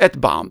med ett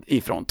band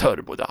ifrån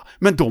Törboda.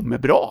 Men de är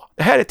bra.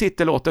 Det här är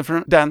titellåten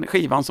från den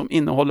skivan som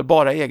innehåller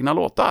bara egna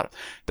låtar.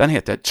 Den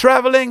heter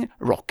Traveling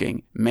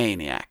Rocking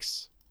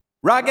Maniacs.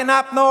 Rocking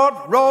up north,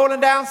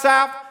 rolling down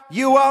south.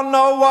 You all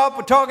know what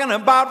we're talking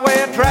about.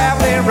 We're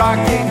traveling,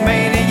 rocking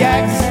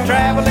maniacs.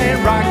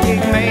 Traveling, rocking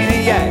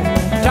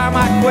maniacs. Time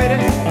I quit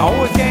it, I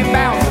always came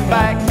bouncing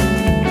back.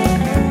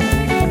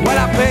 When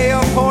I pay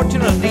a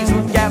fortune of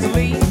diesel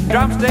gasoline,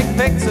 drumstick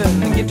picks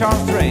and guitar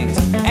strings,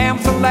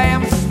 amps and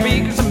lamps,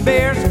 speakers and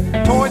beers,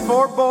 toys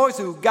for boys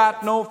who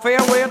got no fear.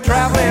 We're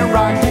traveling,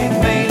 rocking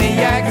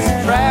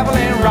maniacs.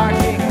 Traveling,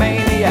 rocking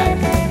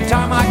maniacs.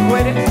 Time I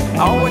quit it,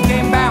 I always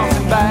came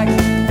bouncing back.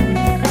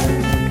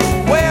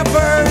 Well,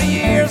 30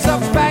 years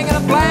of spanking a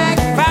blank,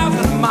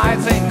 thousands of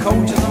miles in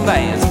coaches and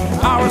vans,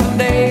 hours and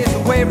days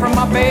away from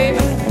my baby,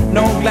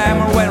 no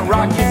glamour when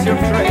rock is your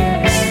trade.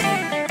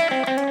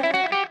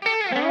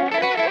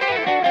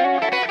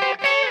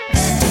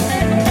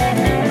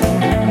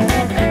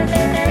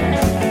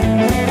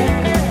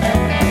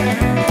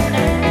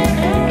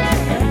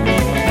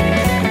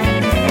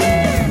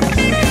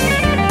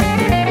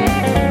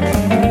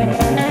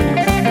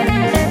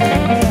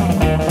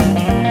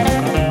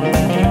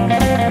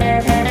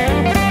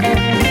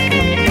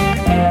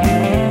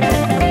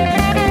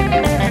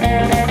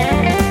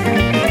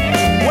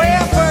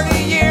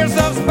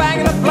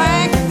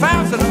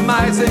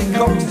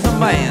 Coaches and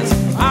vans,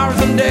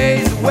 hours and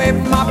days away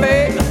from my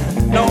baby,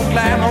 no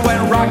glamour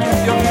when rock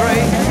is your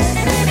trade.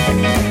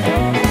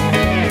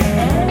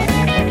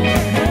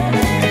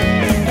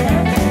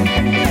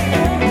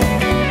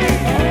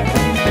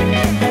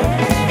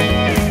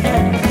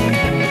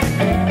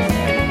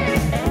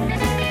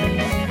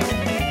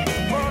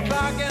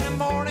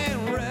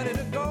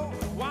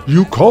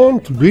 You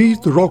can't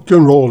beat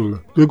rock'n'roll.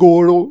 Det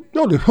går och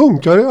ja, det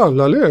funkar i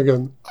alla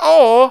lägen.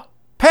 Ja,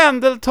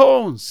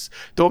 Pendletons.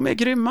 De är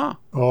grymma.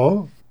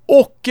 Ja.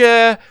 Och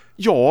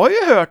jag har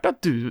ju hört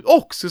att du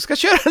också ska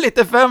köra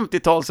lite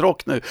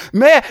 50-talsrock nu.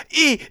 Med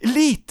i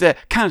lite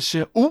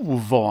kanske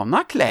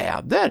ovana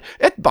kläder.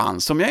 Ett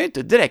band som jag ju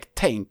inte direkt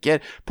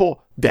tänker på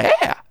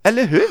det,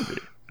 eller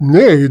hur?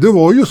 Nej, det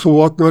var ju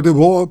så att när det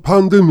var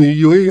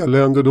pandemi och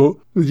elände då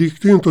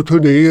gick det ju inte att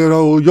turnera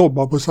och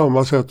jobba på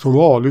samma sätt som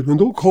vanligt. Men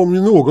då kom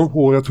ju någon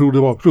på, jag tror det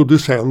var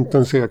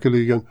producenten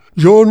säkerligen.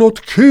 Gör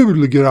något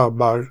kul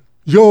grabbar.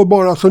 Gör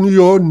bara så ni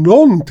gör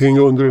någonting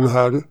under den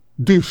här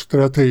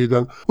dystra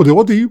tiden. Och det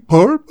var Deep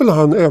Purple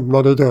han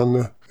ämnade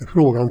den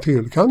frågan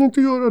till. Kan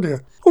inte göra det?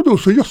 Och då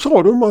så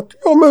sa de att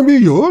ja men vi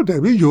gör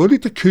det. Vi gör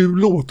lite kul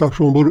låtar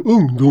från vår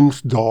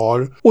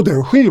ungdomsdagar. Och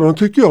den skivan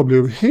tycker jag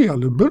blev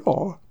helt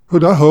bra. För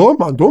där hör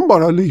man, de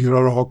bara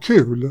lirar och har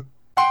kul.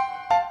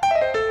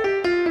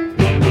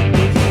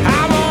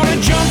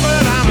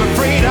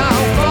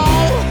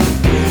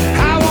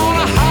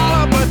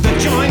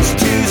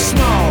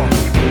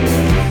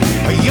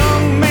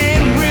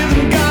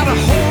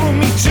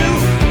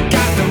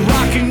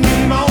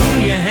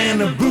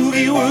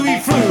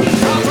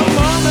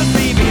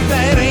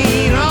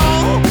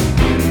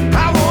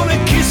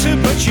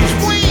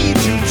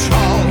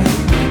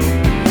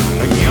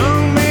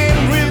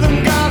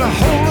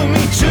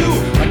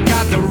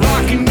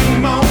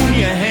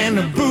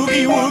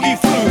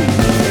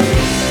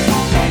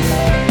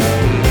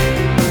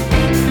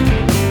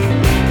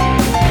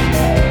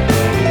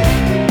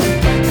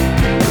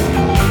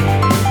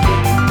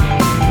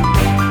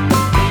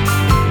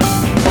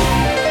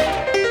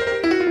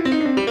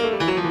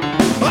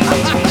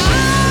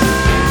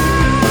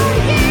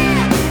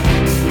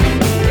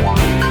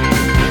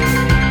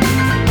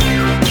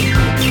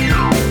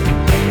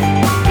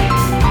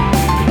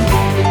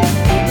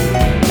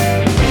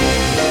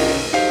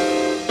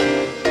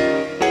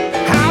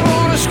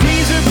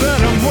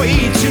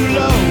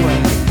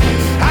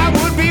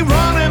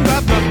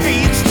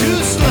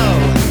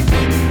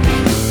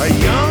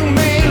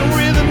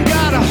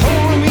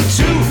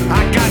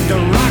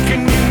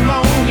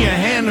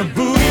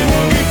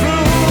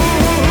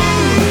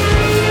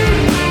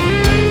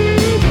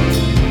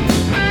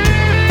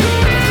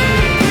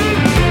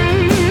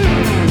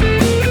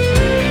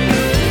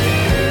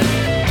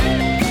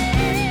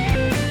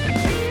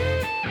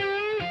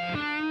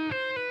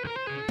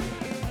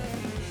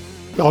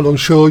 Ja, de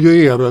kör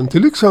ju även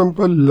till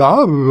exempel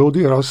Love och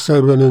deras 7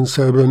 and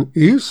 7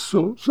 Is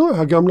och så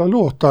här gamla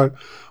låtar.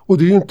 Och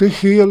det är ju inte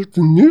helt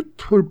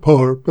nytt för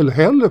Purple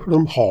heller, för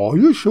de har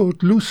ju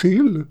kört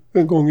Lucille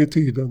en gång i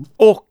tiden.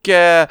 Och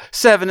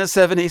 7 and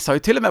 7 Is har ju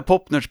till och med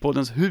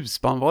Popnördspoddens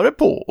husband varit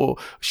på och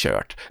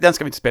kört. Den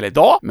ska vi inte spela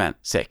idag, men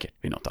säkert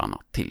vid något annat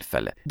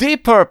tillfälle.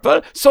 Deep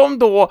Purple, som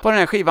då på den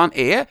här skivan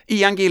är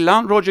Ian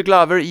Gillan, Roger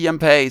Glover, Ian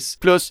Pace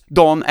plus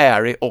Don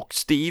Airey och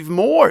Steve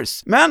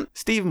Morse. Men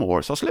Steve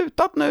Morse har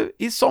slutat nu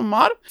i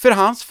sommar, för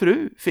hans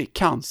fru fick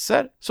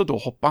cancer, så då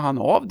hoppar han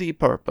av Deep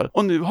Purple.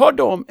 Och nu har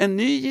de en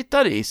ny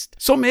gitarrist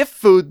som är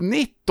född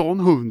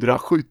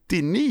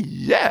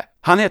 1979.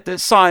 Han heter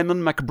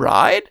Simon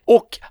McBride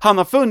och han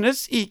har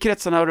funnits i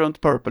kretsarna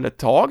runt Purple ett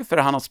tag, för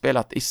han har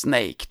spelat i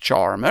Snake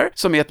Charmer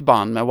som är ett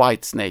band med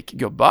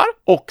Whitesnake-gubbar,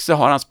 och så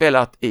har han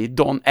spelat i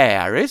Don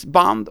Airys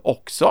band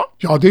också.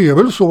 Ja, det är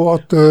väl så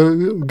att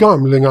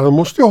gamlingarna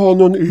måste ju ha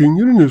någon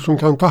yngre nu som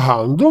kan ta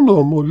hand om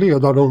dem och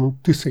leda dem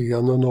till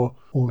scenen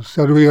och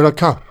servera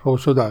kaffe och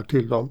sådär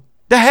till dem.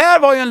 Det här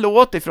var ju en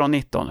låt ifrån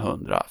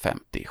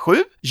 1957.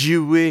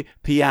 Huey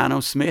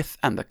Piano Smith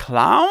and the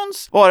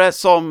Clowns var det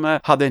som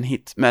hade en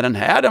hit med den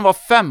här. Den var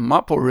 5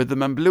 på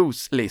Rhythm and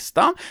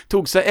Blues-listan.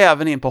 Tog sig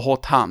även in på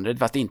Hot 100,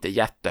 fast inte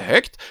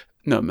jättehögt.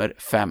 Nummer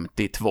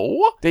 52.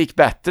 Det gick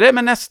bättre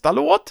med nästa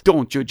låt,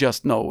 Don't You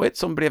Just Know It,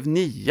 som blev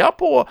 9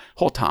 på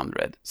Hot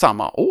 100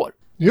 samma år.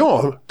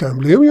 Ja, den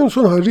blev ju en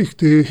sån här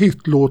riktig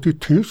hitlåt i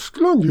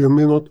Tyskland ju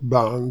med något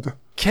band.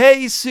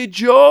 Casey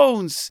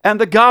Jones and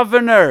the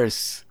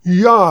Governors.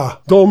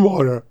 Ja, de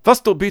var det.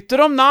 Fast då bytte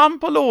de namn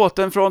på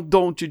låten från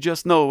Don't You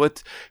Just Know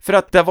It, för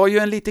att det var ju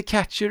en lite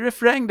catchy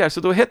refräng där,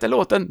 så då hette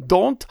låten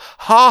Don't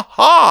Ha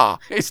Ha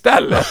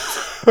istället.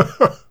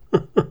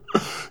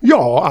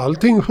 Ja,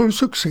 allting för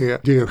succé.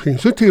 Det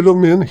finns ju till och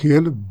med en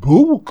hel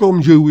bok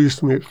om Huey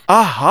Smith.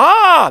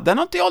 Aha, den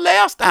har inte jag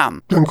läst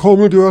än. Den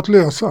kommer du att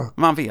läsa.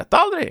 Man vet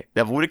aldrig.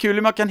 Det vore kul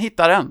om jag kan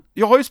hitta den.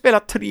 Jag har ju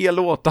spelat 3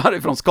 låtar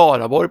från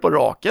Skaraborg på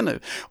raken nu.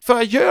 För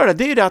jag gör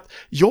det är ju det att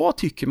jag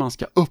tycker man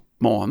ska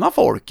uppmana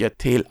folket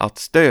till att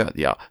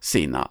stödja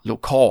sina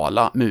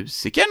lokala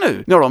musiker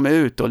nu när de är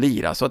ute och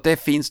lirar, så att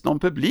det finns någon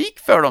publik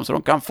för dem så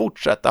de kan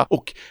fortsätta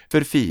och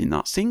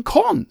förfina sin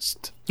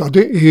konst. Ja,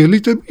 det är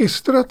lite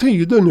bistra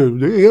tider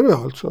nu, det är det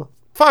alltså.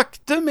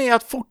 faktum är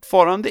att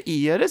fortfarande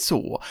är det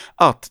så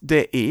att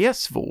det är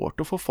svårt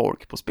att få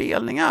folk på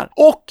spelningar.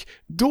 Och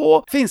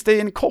då finns det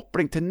en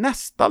koppling till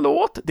nästa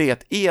låt. Det är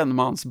ett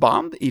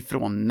enmansband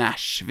ifrån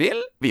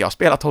Nashville. Vi har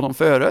spelat honom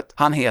förut.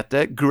 Han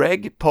heter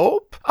Greg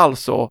Pope,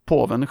 alltså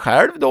påven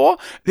själv då.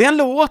 Det är en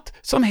låt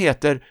som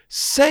heter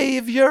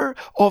Savior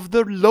of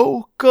the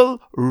Local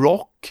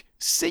Rock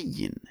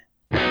Scene.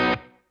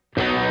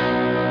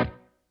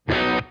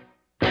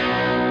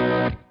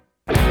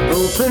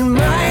 Open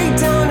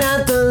mic down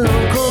at the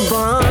local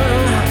bar.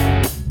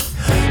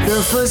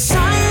 The first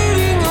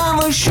sighting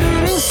of a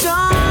shooting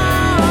star.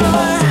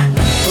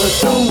 But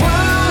the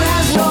world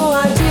has no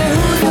idea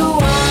who you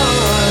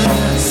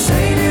are.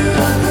 Savior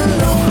of the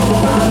local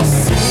rock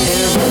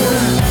scene.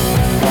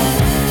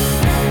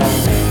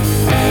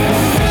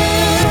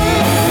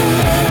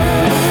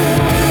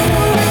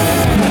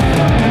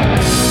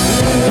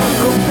 The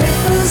local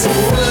papers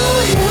know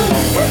him.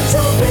 It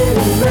don't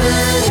really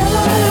matter.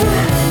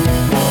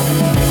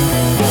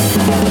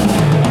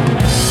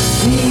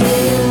 He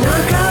ain't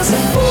knock us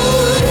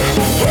aboard.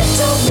 It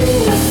don't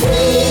mean a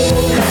thing.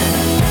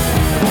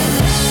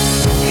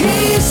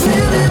 He's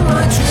living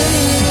my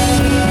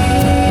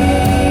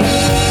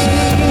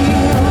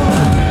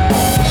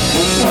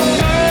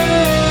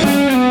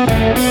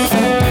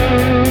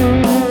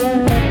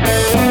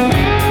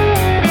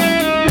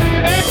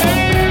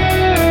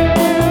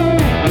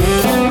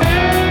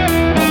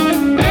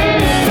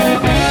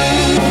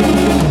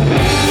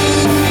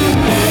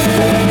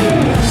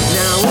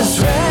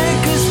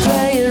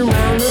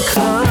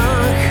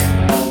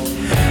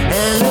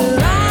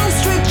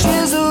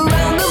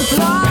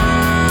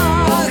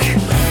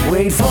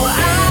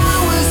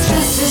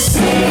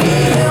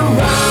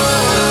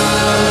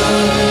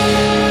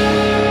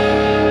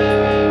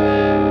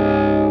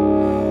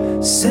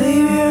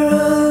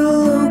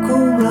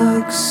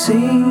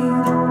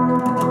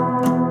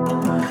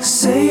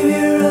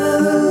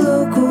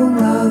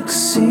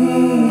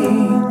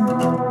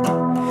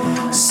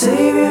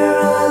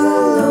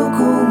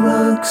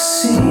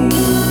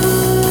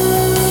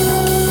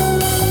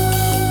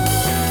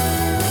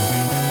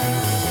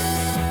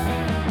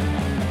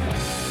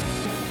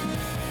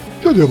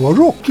Det var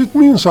rockigt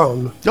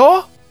minsann.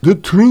 Ja. The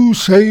True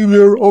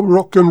Savior of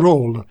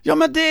Rock'n'Roll. Ja,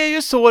 men det är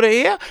ju så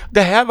det är.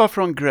 Det här var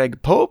från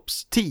Greg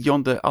Popes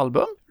 10:e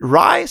album,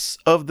 Rise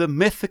of the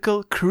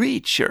Mythical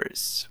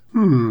Creatures.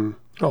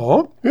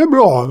 Ja, det är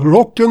bra.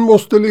 Rocken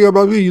måste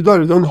leva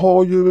vidare. Den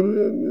har ju,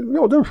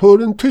 den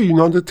för en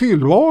tynande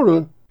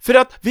tillvaro. För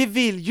att vi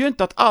vill ju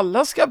inte att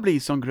alla ska bli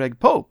som Greg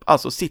Pope,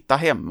 alltså sitta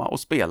hemma och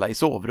spela i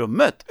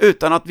sovrummet,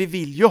 utan att vi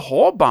vill ju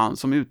ha band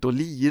som är ute och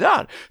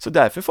lirar. Så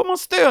därför får man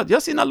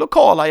stödja sina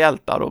lokala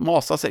hjältar och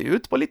masa sig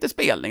ut på lite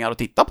spelningar och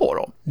titta på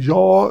dem.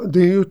 Ja, det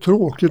är ju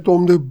tråkigt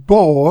om det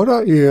bara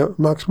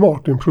är Max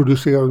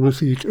Martin-producerad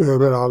musik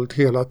överallt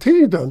hela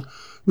tiden.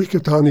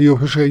 Vilket han i och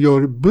för sig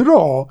gör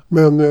bra,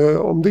 men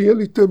om det är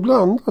lite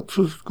blandat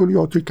så skulle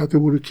jag tycka att det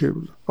vore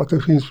kul. Att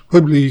det finns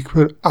publik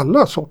för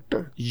alla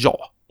sorter.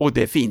 Ja. Och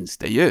det finns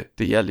det ju.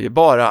 Det gäller ju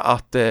bara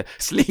att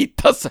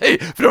slita sig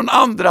från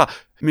andra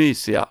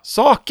mysiga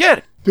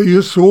saker. Det är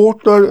ju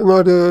svårt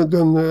när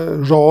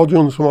den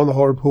radion som man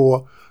har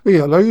på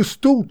spelar ju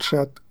stort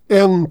sett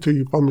en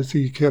typ av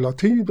musik hela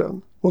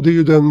tiden. Och det är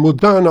ju den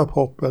moderna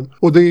poppen.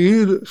 Och det är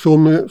ju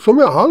som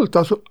med allt,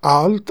 alltså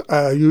allt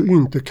är ju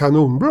inte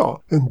kanonbra.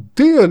 En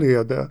del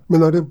är det, men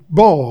när det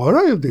bara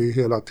är det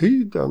hela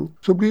tiden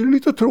så blir det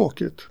lite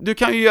tråkigt. Du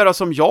kan ju göra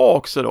som jag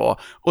också då.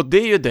 Och det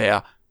är ju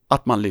det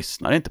att man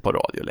lyssnar inte på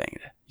radio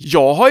längre.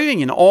 Jag har ju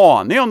ingen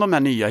aning om de här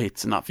nya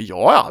hitserna, för jag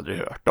har aldrig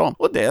hört dem.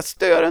 Och det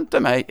stör inte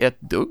mig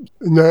ett dugg.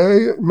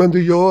 Nej, men det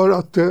gör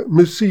att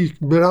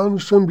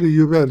musikbranschen blir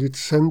ju väldigt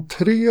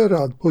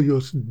centrerad på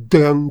just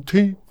den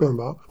typen,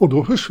 va? Och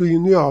då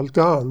försvinner ju allt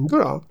det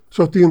andra.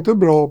 Så att det är inte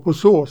bra på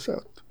så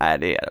sätt. Nej,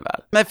 det är det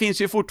väl. Men det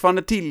finns ju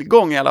fortfarande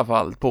tillgång i alla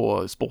fall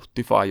på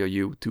Spotify och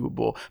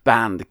YouTube och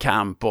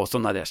Bandcamp och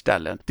sådana där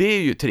ställen. Det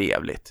är ju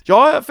trevligt.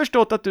 Jag har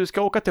förstått att du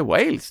ska åka till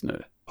Wales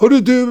nu.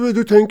 Hörru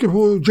du tänker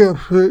på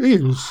Jeff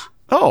Ills?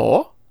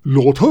 Ja.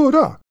 Låt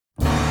höra!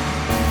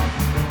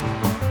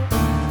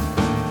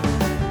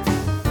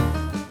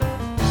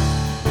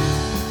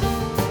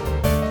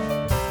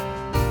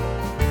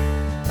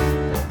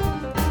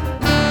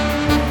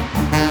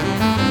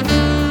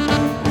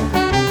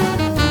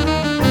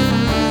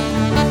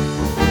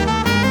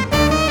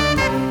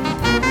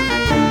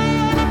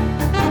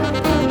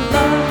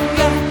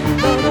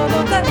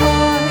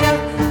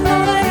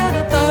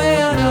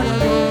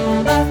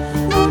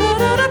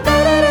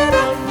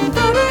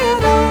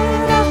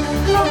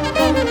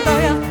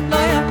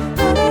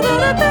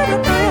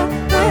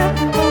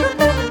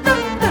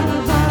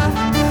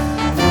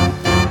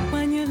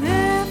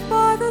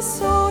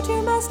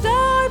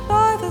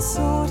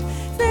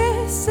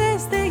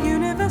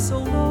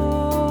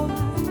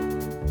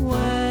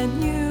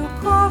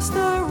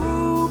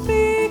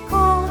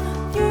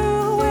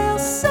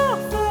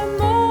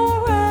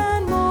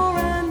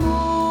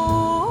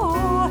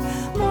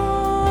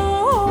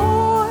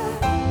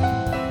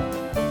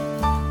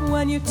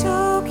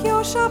 took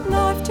your sharp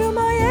knife to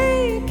my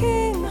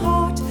aching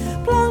heart,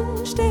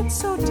 plunged it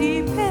so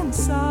deep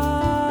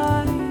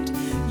inside.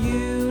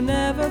 You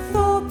never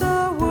thought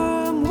the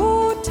worm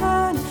would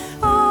turn.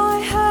 I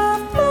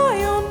have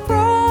lion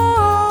pride,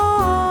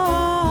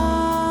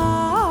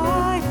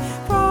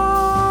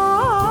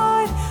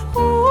 pride.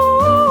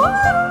 Ooh.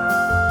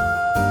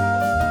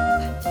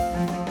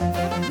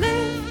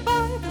 Live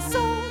by the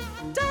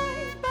sword,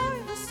 die by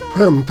the sword.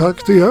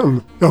 Hemtakt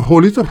igen. Jag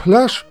får lite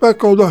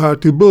flashback av det här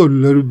till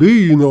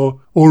Bullerbyn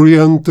och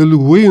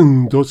Oriental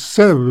Wind och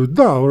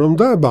Sevda och de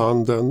där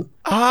banden.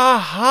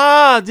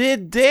 Aha, det är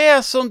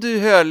det som du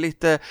hör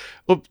lite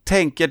och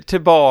tänker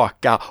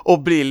tillbaka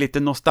och blir lite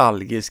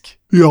nostalgisk.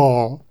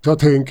 Ja, jag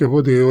tänker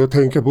på det och jag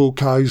tänker på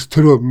Kajs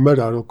trummor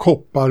där och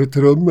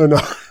koppartrummorna.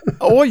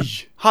 Oj,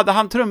 hade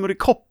han trummor i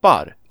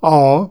koppar?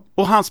 Ja.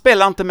 Och han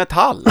spelar inte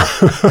metall?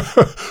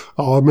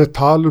 Ja,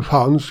 metall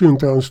fanns ju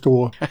inte ens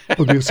då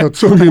på det sätt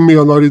som vi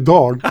menar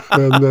idag.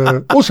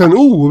 Men, och sen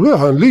Ove,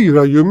 han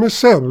lirar ju med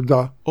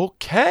Sevda.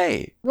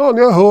 Okej. Ja,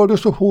 när jag hör det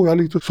så får jag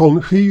lite sån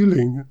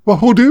feeling. Vad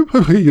får du för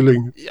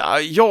feeling? Ja,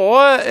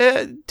 jag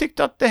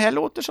tyckte att det här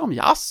låter som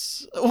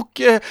jazz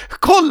och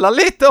kolla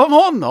lite om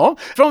honom.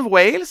 Från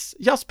Wales,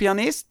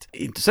 jazzpianist.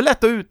 Inte så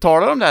lätt att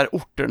uttala de där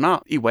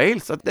orterna i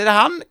Wales. Att det där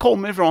han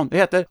kommer ifrån, det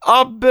heter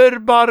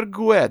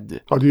Aberbargued.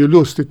 Ja, det är ju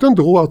lustigt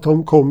ändå att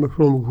de kommer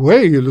från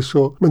Wales,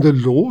 men det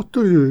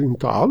låter ju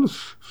inte alls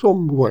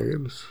som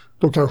Wales.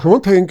 Då kanske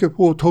man tänker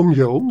på Tom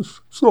Jones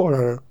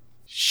snarare.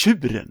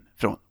 Tjuren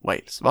från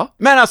Wales, va?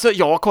 Men alltså,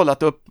 jag har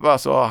kollat upp,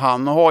 alltså,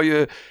 han har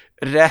ju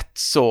rätt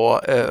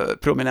så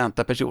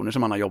prominenta personer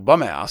som han har jobbat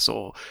med.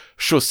 Alltså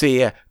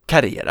José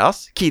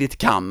Carreras, Kirit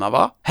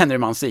Kanava, Henry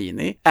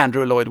Mancini,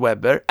 Andrew Lloyd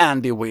Webber,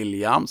 Andy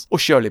Williams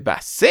och Shirley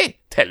Bassey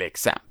till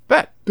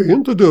exempel. Det är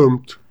inte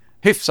dumt.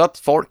 Hyfsat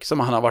folk som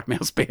han har varit med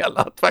och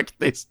spelat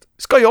faktiskt.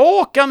 Ska jag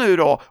åka nu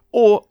då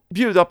och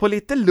bjuda på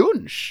lite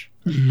lunch?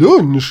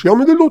 Lunch? Ja,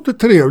 men det låter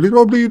trevligt.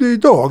 Vad blir det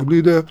idag?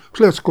 Blir det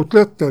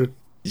fläskkotletter?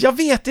 Jag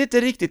vet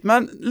inte riktigt,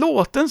 men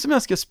låten som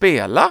jag ska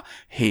spela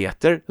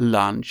heter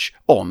Lunch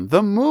on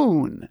the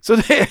Moon. Så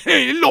det är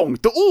ju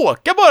långt att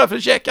åka bara för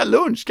att käka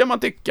lunch, kan man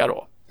tycka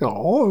då.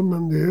 Ja,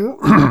 men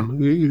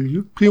det är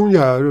ju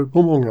pionjärer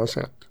på många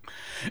sätt.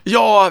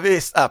 Ja,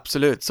 visst,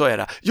 absolut, så är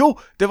det. Jo,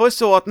 det var ju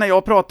så att när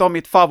jag pratade om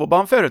mitt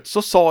favoritband förut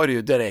så sa du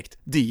ju direkt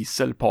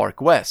Diesel Park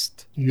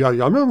West.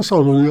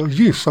 Jajamensan, och jag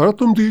gissar att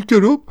de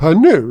dyker upp här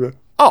nu.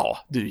 Ja,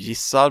 du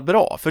gissar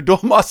bra, för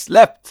de har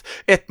släppt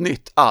ett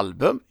nytt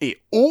album i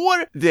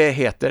år. Det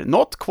heter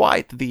Not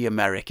Quite the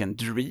American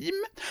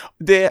Dream.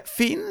 Det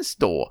finns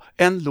då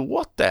en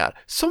låt där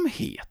som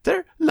heter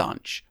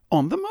Lunch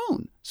on the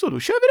Moon. Så då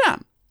kör vi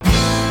den.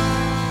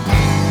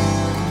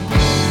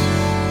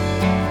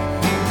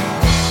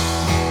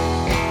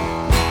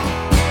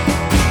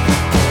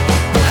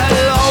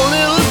 Hello,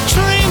 little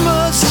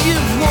dreamers,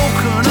 you've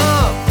woken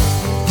up.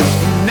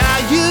 Now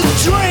you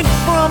drink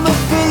from the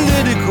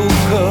political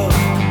cup,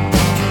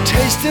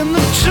 tasting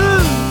the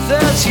truth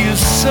as you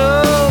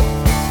suck.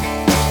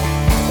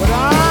 But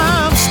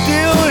I'm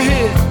still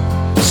here,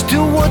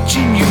 still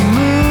watching you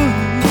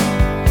move.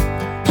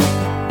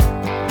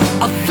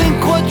 I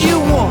think what you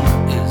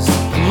want is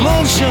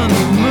lunch on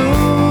the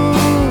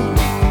moon.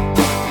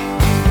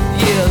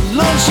 Yeah,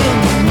 lunch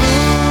on the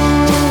moon.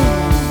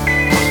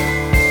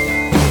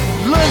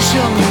 Lunch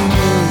on the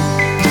moon.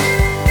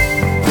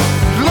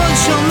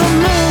 Lunch on the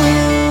moon.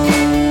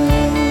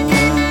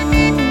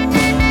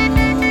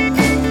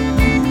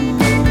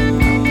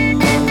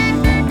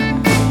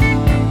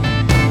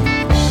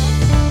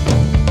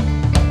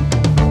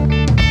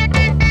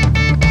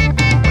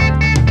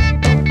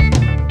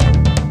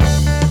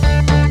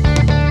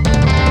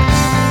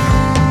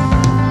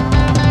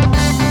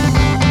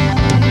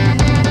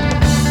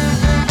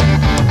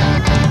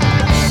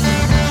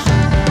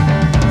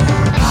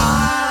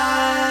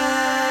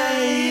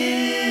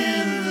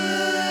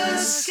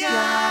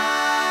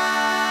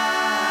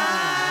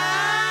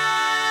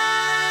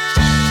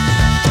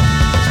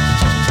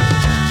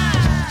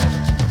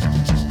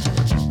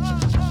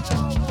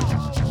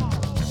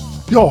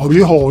 Ja,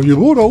 vi har ju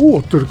våra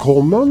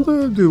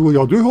återkommande, du och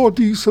jag. Du har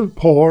Diesel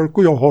Park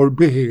och jag har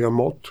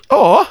Behemoth.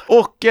 Ja,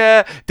 och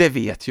det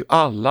vet ju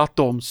alla att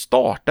de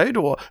startar ju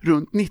då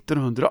runt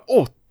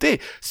 1980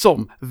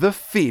 som The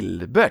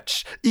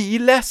Filberts i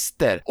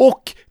Leicester.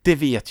 Och det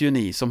vet ju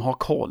ni som har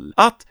koll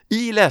att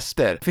i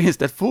Leicester finns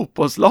det ett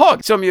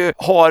fotbollslag som ju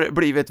har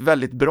blivit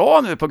väldigt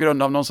bra nu på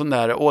grund av någon sån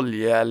där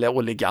olje eller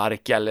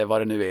oligark eller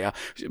vad det nu är,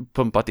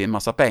 pumpat in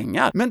massa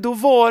pengar. Men då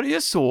var det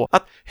ju så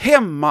att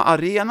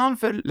hemmaarenan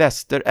för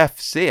Leicester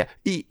FC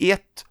i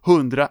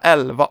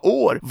 111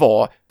 år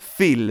var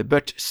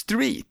Filbert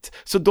Street.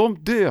 Så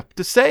de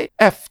döpte sig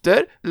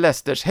efter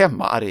Leicesters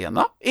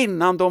hemmaarena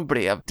innan de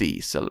blev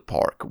Diesel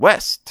Park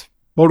West.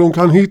 vad de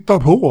kan hitta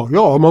på.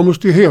 Ja, man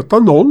måste ju heta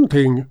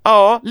någonting.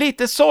 Ja,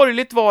 lite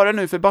sorgligt var det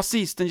nu för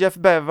basisten Jeff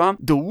Bevan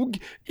dog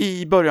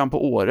i början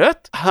på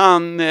året.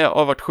 Han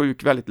har varit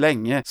sjuk väldigt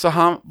länge, så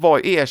han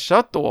var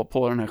ersatt då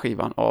på den här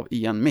skivan av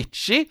Ian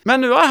Mitchie.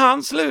 Men nu har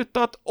han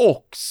slutat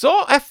också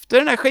efter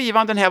den här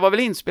skivan. Den här var väl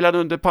inspelad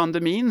under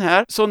pandemin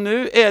här. Så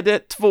nu är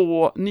det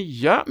 2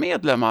 nya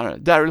medlemmar,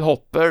 Daryl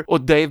Hopper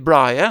och Dave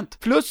Bryant,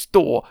 plus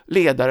då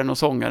ledaren och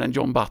sångaren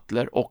John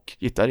Butler och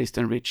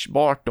gitarristen Rich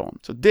Barton.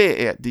 Så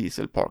det är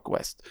Diesel Park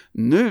West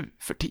nu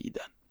för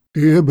tiden.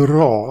 Det är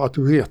bra att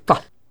veta.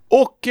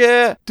 Och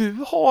du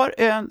har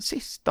en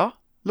sista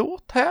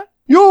låt här.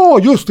 Ja,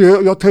 just det.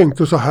 Jag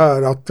tänkte så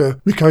här att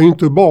vi kan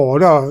inte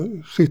bara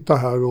sitta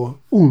här och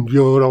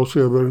ondgöra oss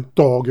över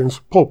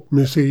dagens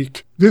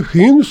popmusik. Det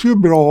finns ju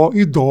bra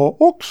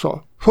idag också.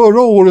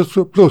 Förra året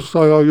så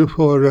plussade jag ju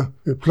för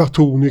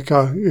Platonica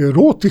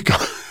Erotica.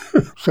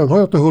 Sen har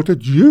jag inte hört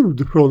ett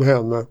ljud från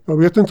henne. Jag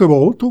vet inte var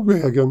hon tog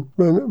vägen.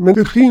 Men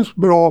det finns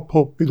bra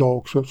pop idag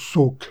också,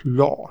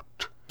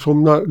 såklart.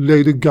 Som när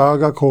Lady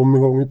Gaga kom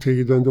en gång i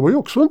tiden. Det var ju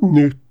också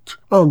nytt,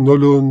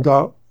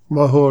 annorlunda.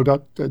 Man hörde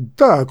att det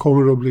där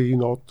kommer att bli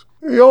något.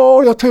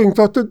 Ja, jag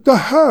tänkte att det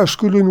här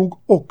skulle nog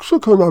också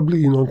kunna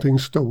bli någonting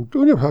stort.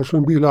 Ungefär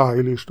som Billie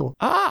Eilish då.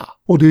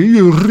 Och det är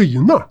ju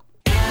Rina.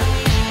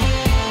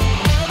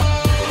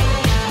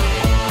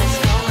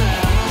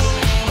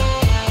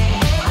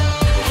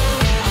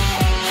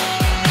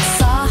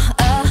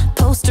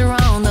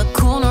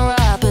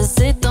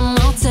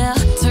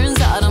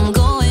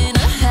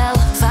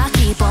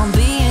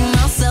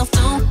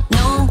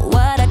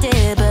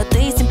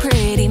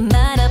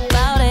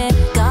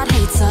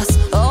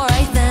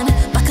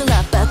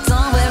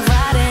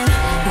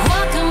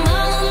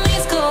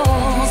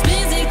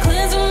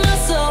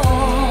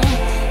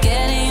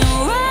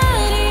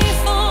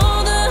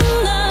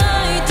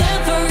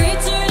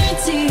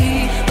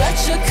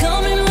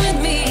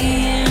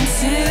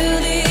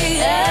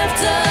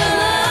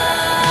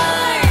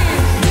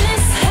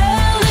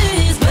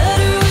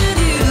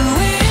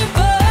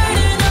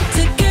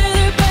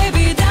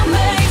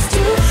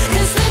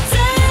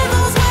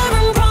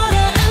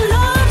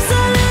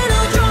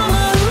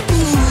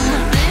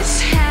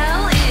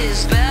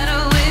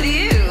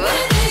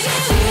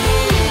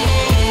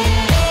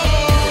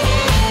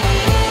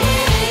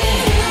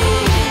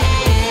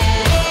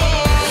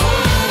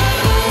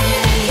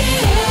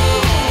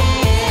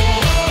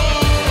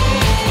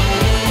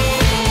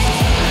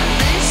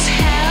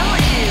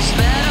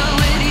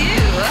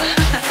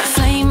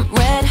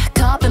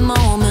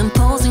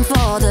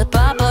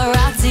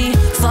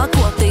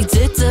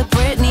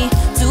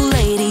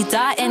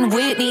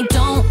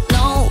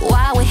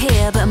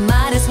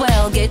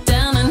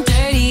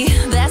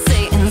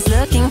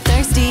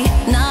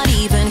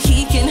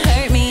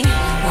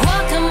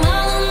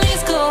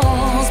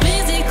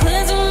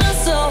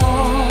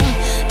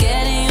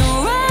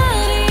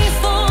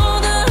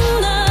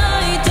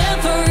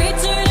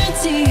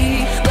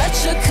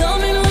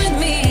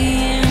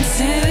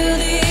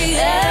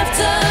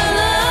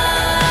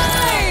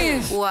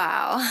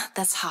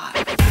 That's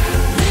hot.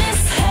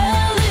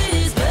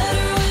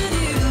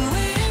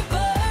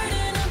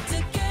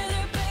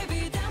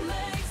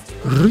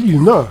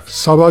 Rina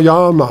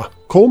Sawayama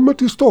kommer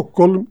till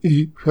Stockholm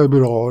i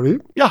februari.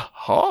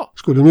 Jaha.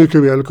 Skulle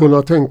mycket väl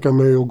kunna tänka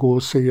mig att gå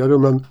och se det,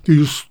 men det är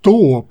ju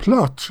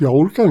ståplats. Jag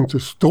orkar inte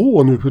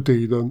stå nu för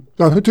tiden.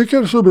 Därför tycker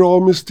jag det är så bra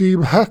med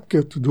Steve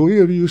Hackett. Då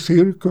är det ju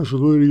cirkus och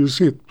då är det ju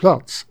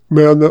sittplats.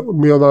 Men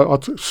menar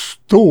att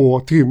stå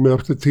timme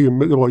efter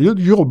timme, det var ju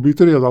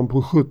jobbigt redan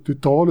på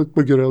 70-talet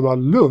med Gröna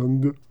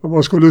Lund.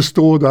 Man skulle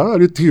stå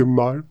där i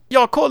timmar.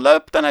 Jag kollade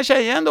upp den här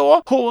tjejen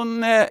då.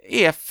 Hon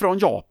är från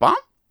Japan.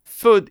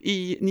 Född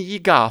i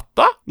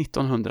Niigata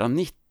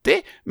 1990,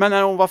 men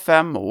när hon var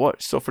 5 år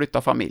så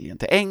flyttade familjen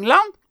till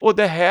England. Och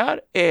det här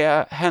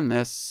är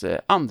hennes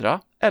andra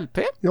LP.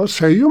 Ja,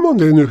 säger man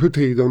det nu för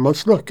tiden? Man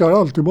snackar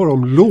alltid bara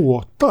om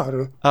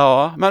låtar.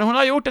 Ja, men hon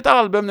har gjort ett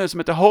album nu som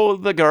heter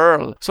Hold the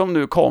Girl som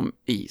nu kom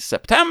i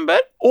september.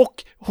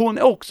 Och hon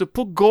är också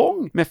på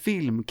gång med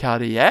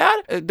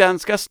filmkarriär. Den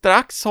ska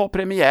strax ha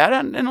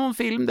premiären i någon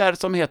film där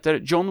som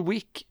heter John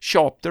Wick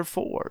Chapter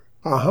 4.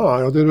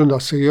 Aha, ja, det är den där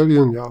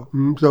serien, ja.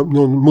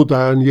 Någon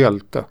modern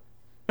hjälte.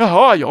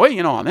 Jaha, jag har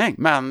ingen aning,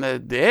 men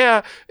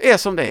det är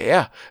som det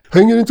är.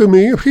 Hänger inte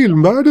med i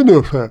filmvärlden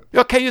Uffe?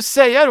 Jag kan ju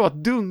säga då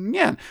att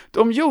Dungen,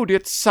 de gjorde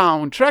ett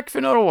soundtrack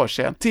för några år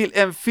sedan till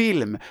en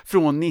film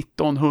från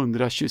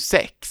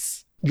 1926.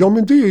 Ja,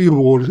 men det är ju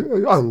vår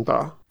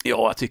anda.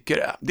 Ja, jag tycker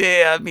det.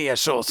 Det är mer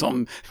så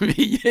som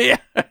vi är.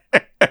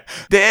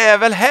 Det är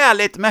väl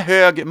härligt med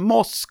hög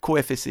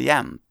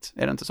MOS-koefficient,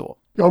 är det inte så?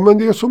 Ja, men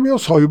det är som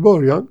jag sa i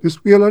början, det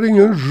spelar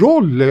ingen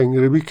roll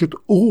längre vilket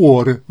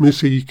år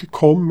musik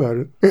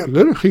kommer,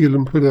 eller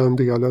film för den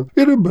delen.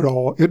 Är det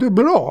bra, är det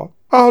bra.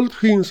 allt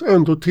finns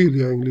ändå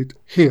tillgängligt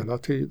hela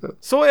tiden.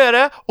 Så är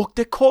det, och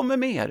det kommer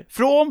mer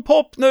från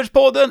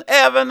Popnördspodden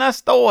även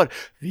nästa år.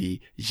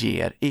 Vi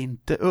ger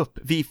inte upp.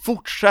 Vi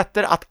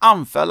fortsätter att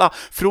anfälla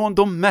från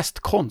de mest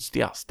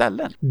konstiga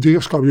ställen.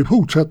 Det ska vi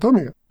fortsätta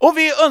med. Och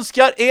vi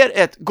önskar er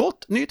ett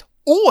gott nytt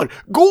år,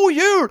 god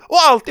jul och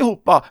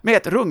alltihopa med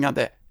ett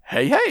rungande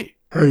hej hej!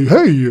 Hej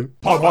hej!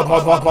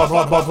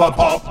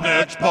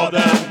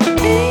 Popnördspodden.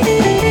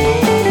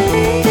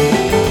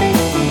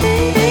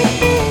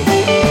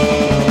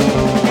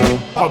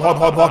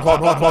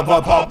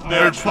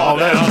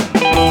 Popnördspodden.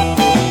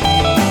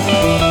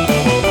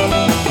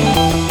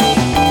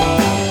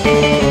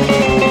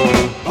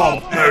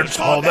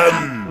 Popnördspodden.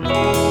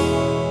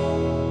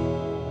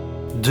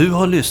 Du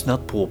har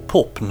lyssnat på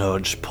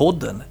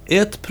Popnördspodden,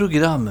 ett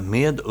program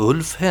med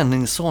Ulf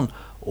Henningsson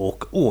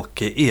och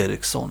Åke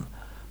Eriksson.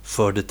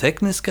 För det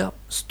tekniska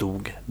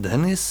stod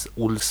Dennis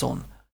Olsson.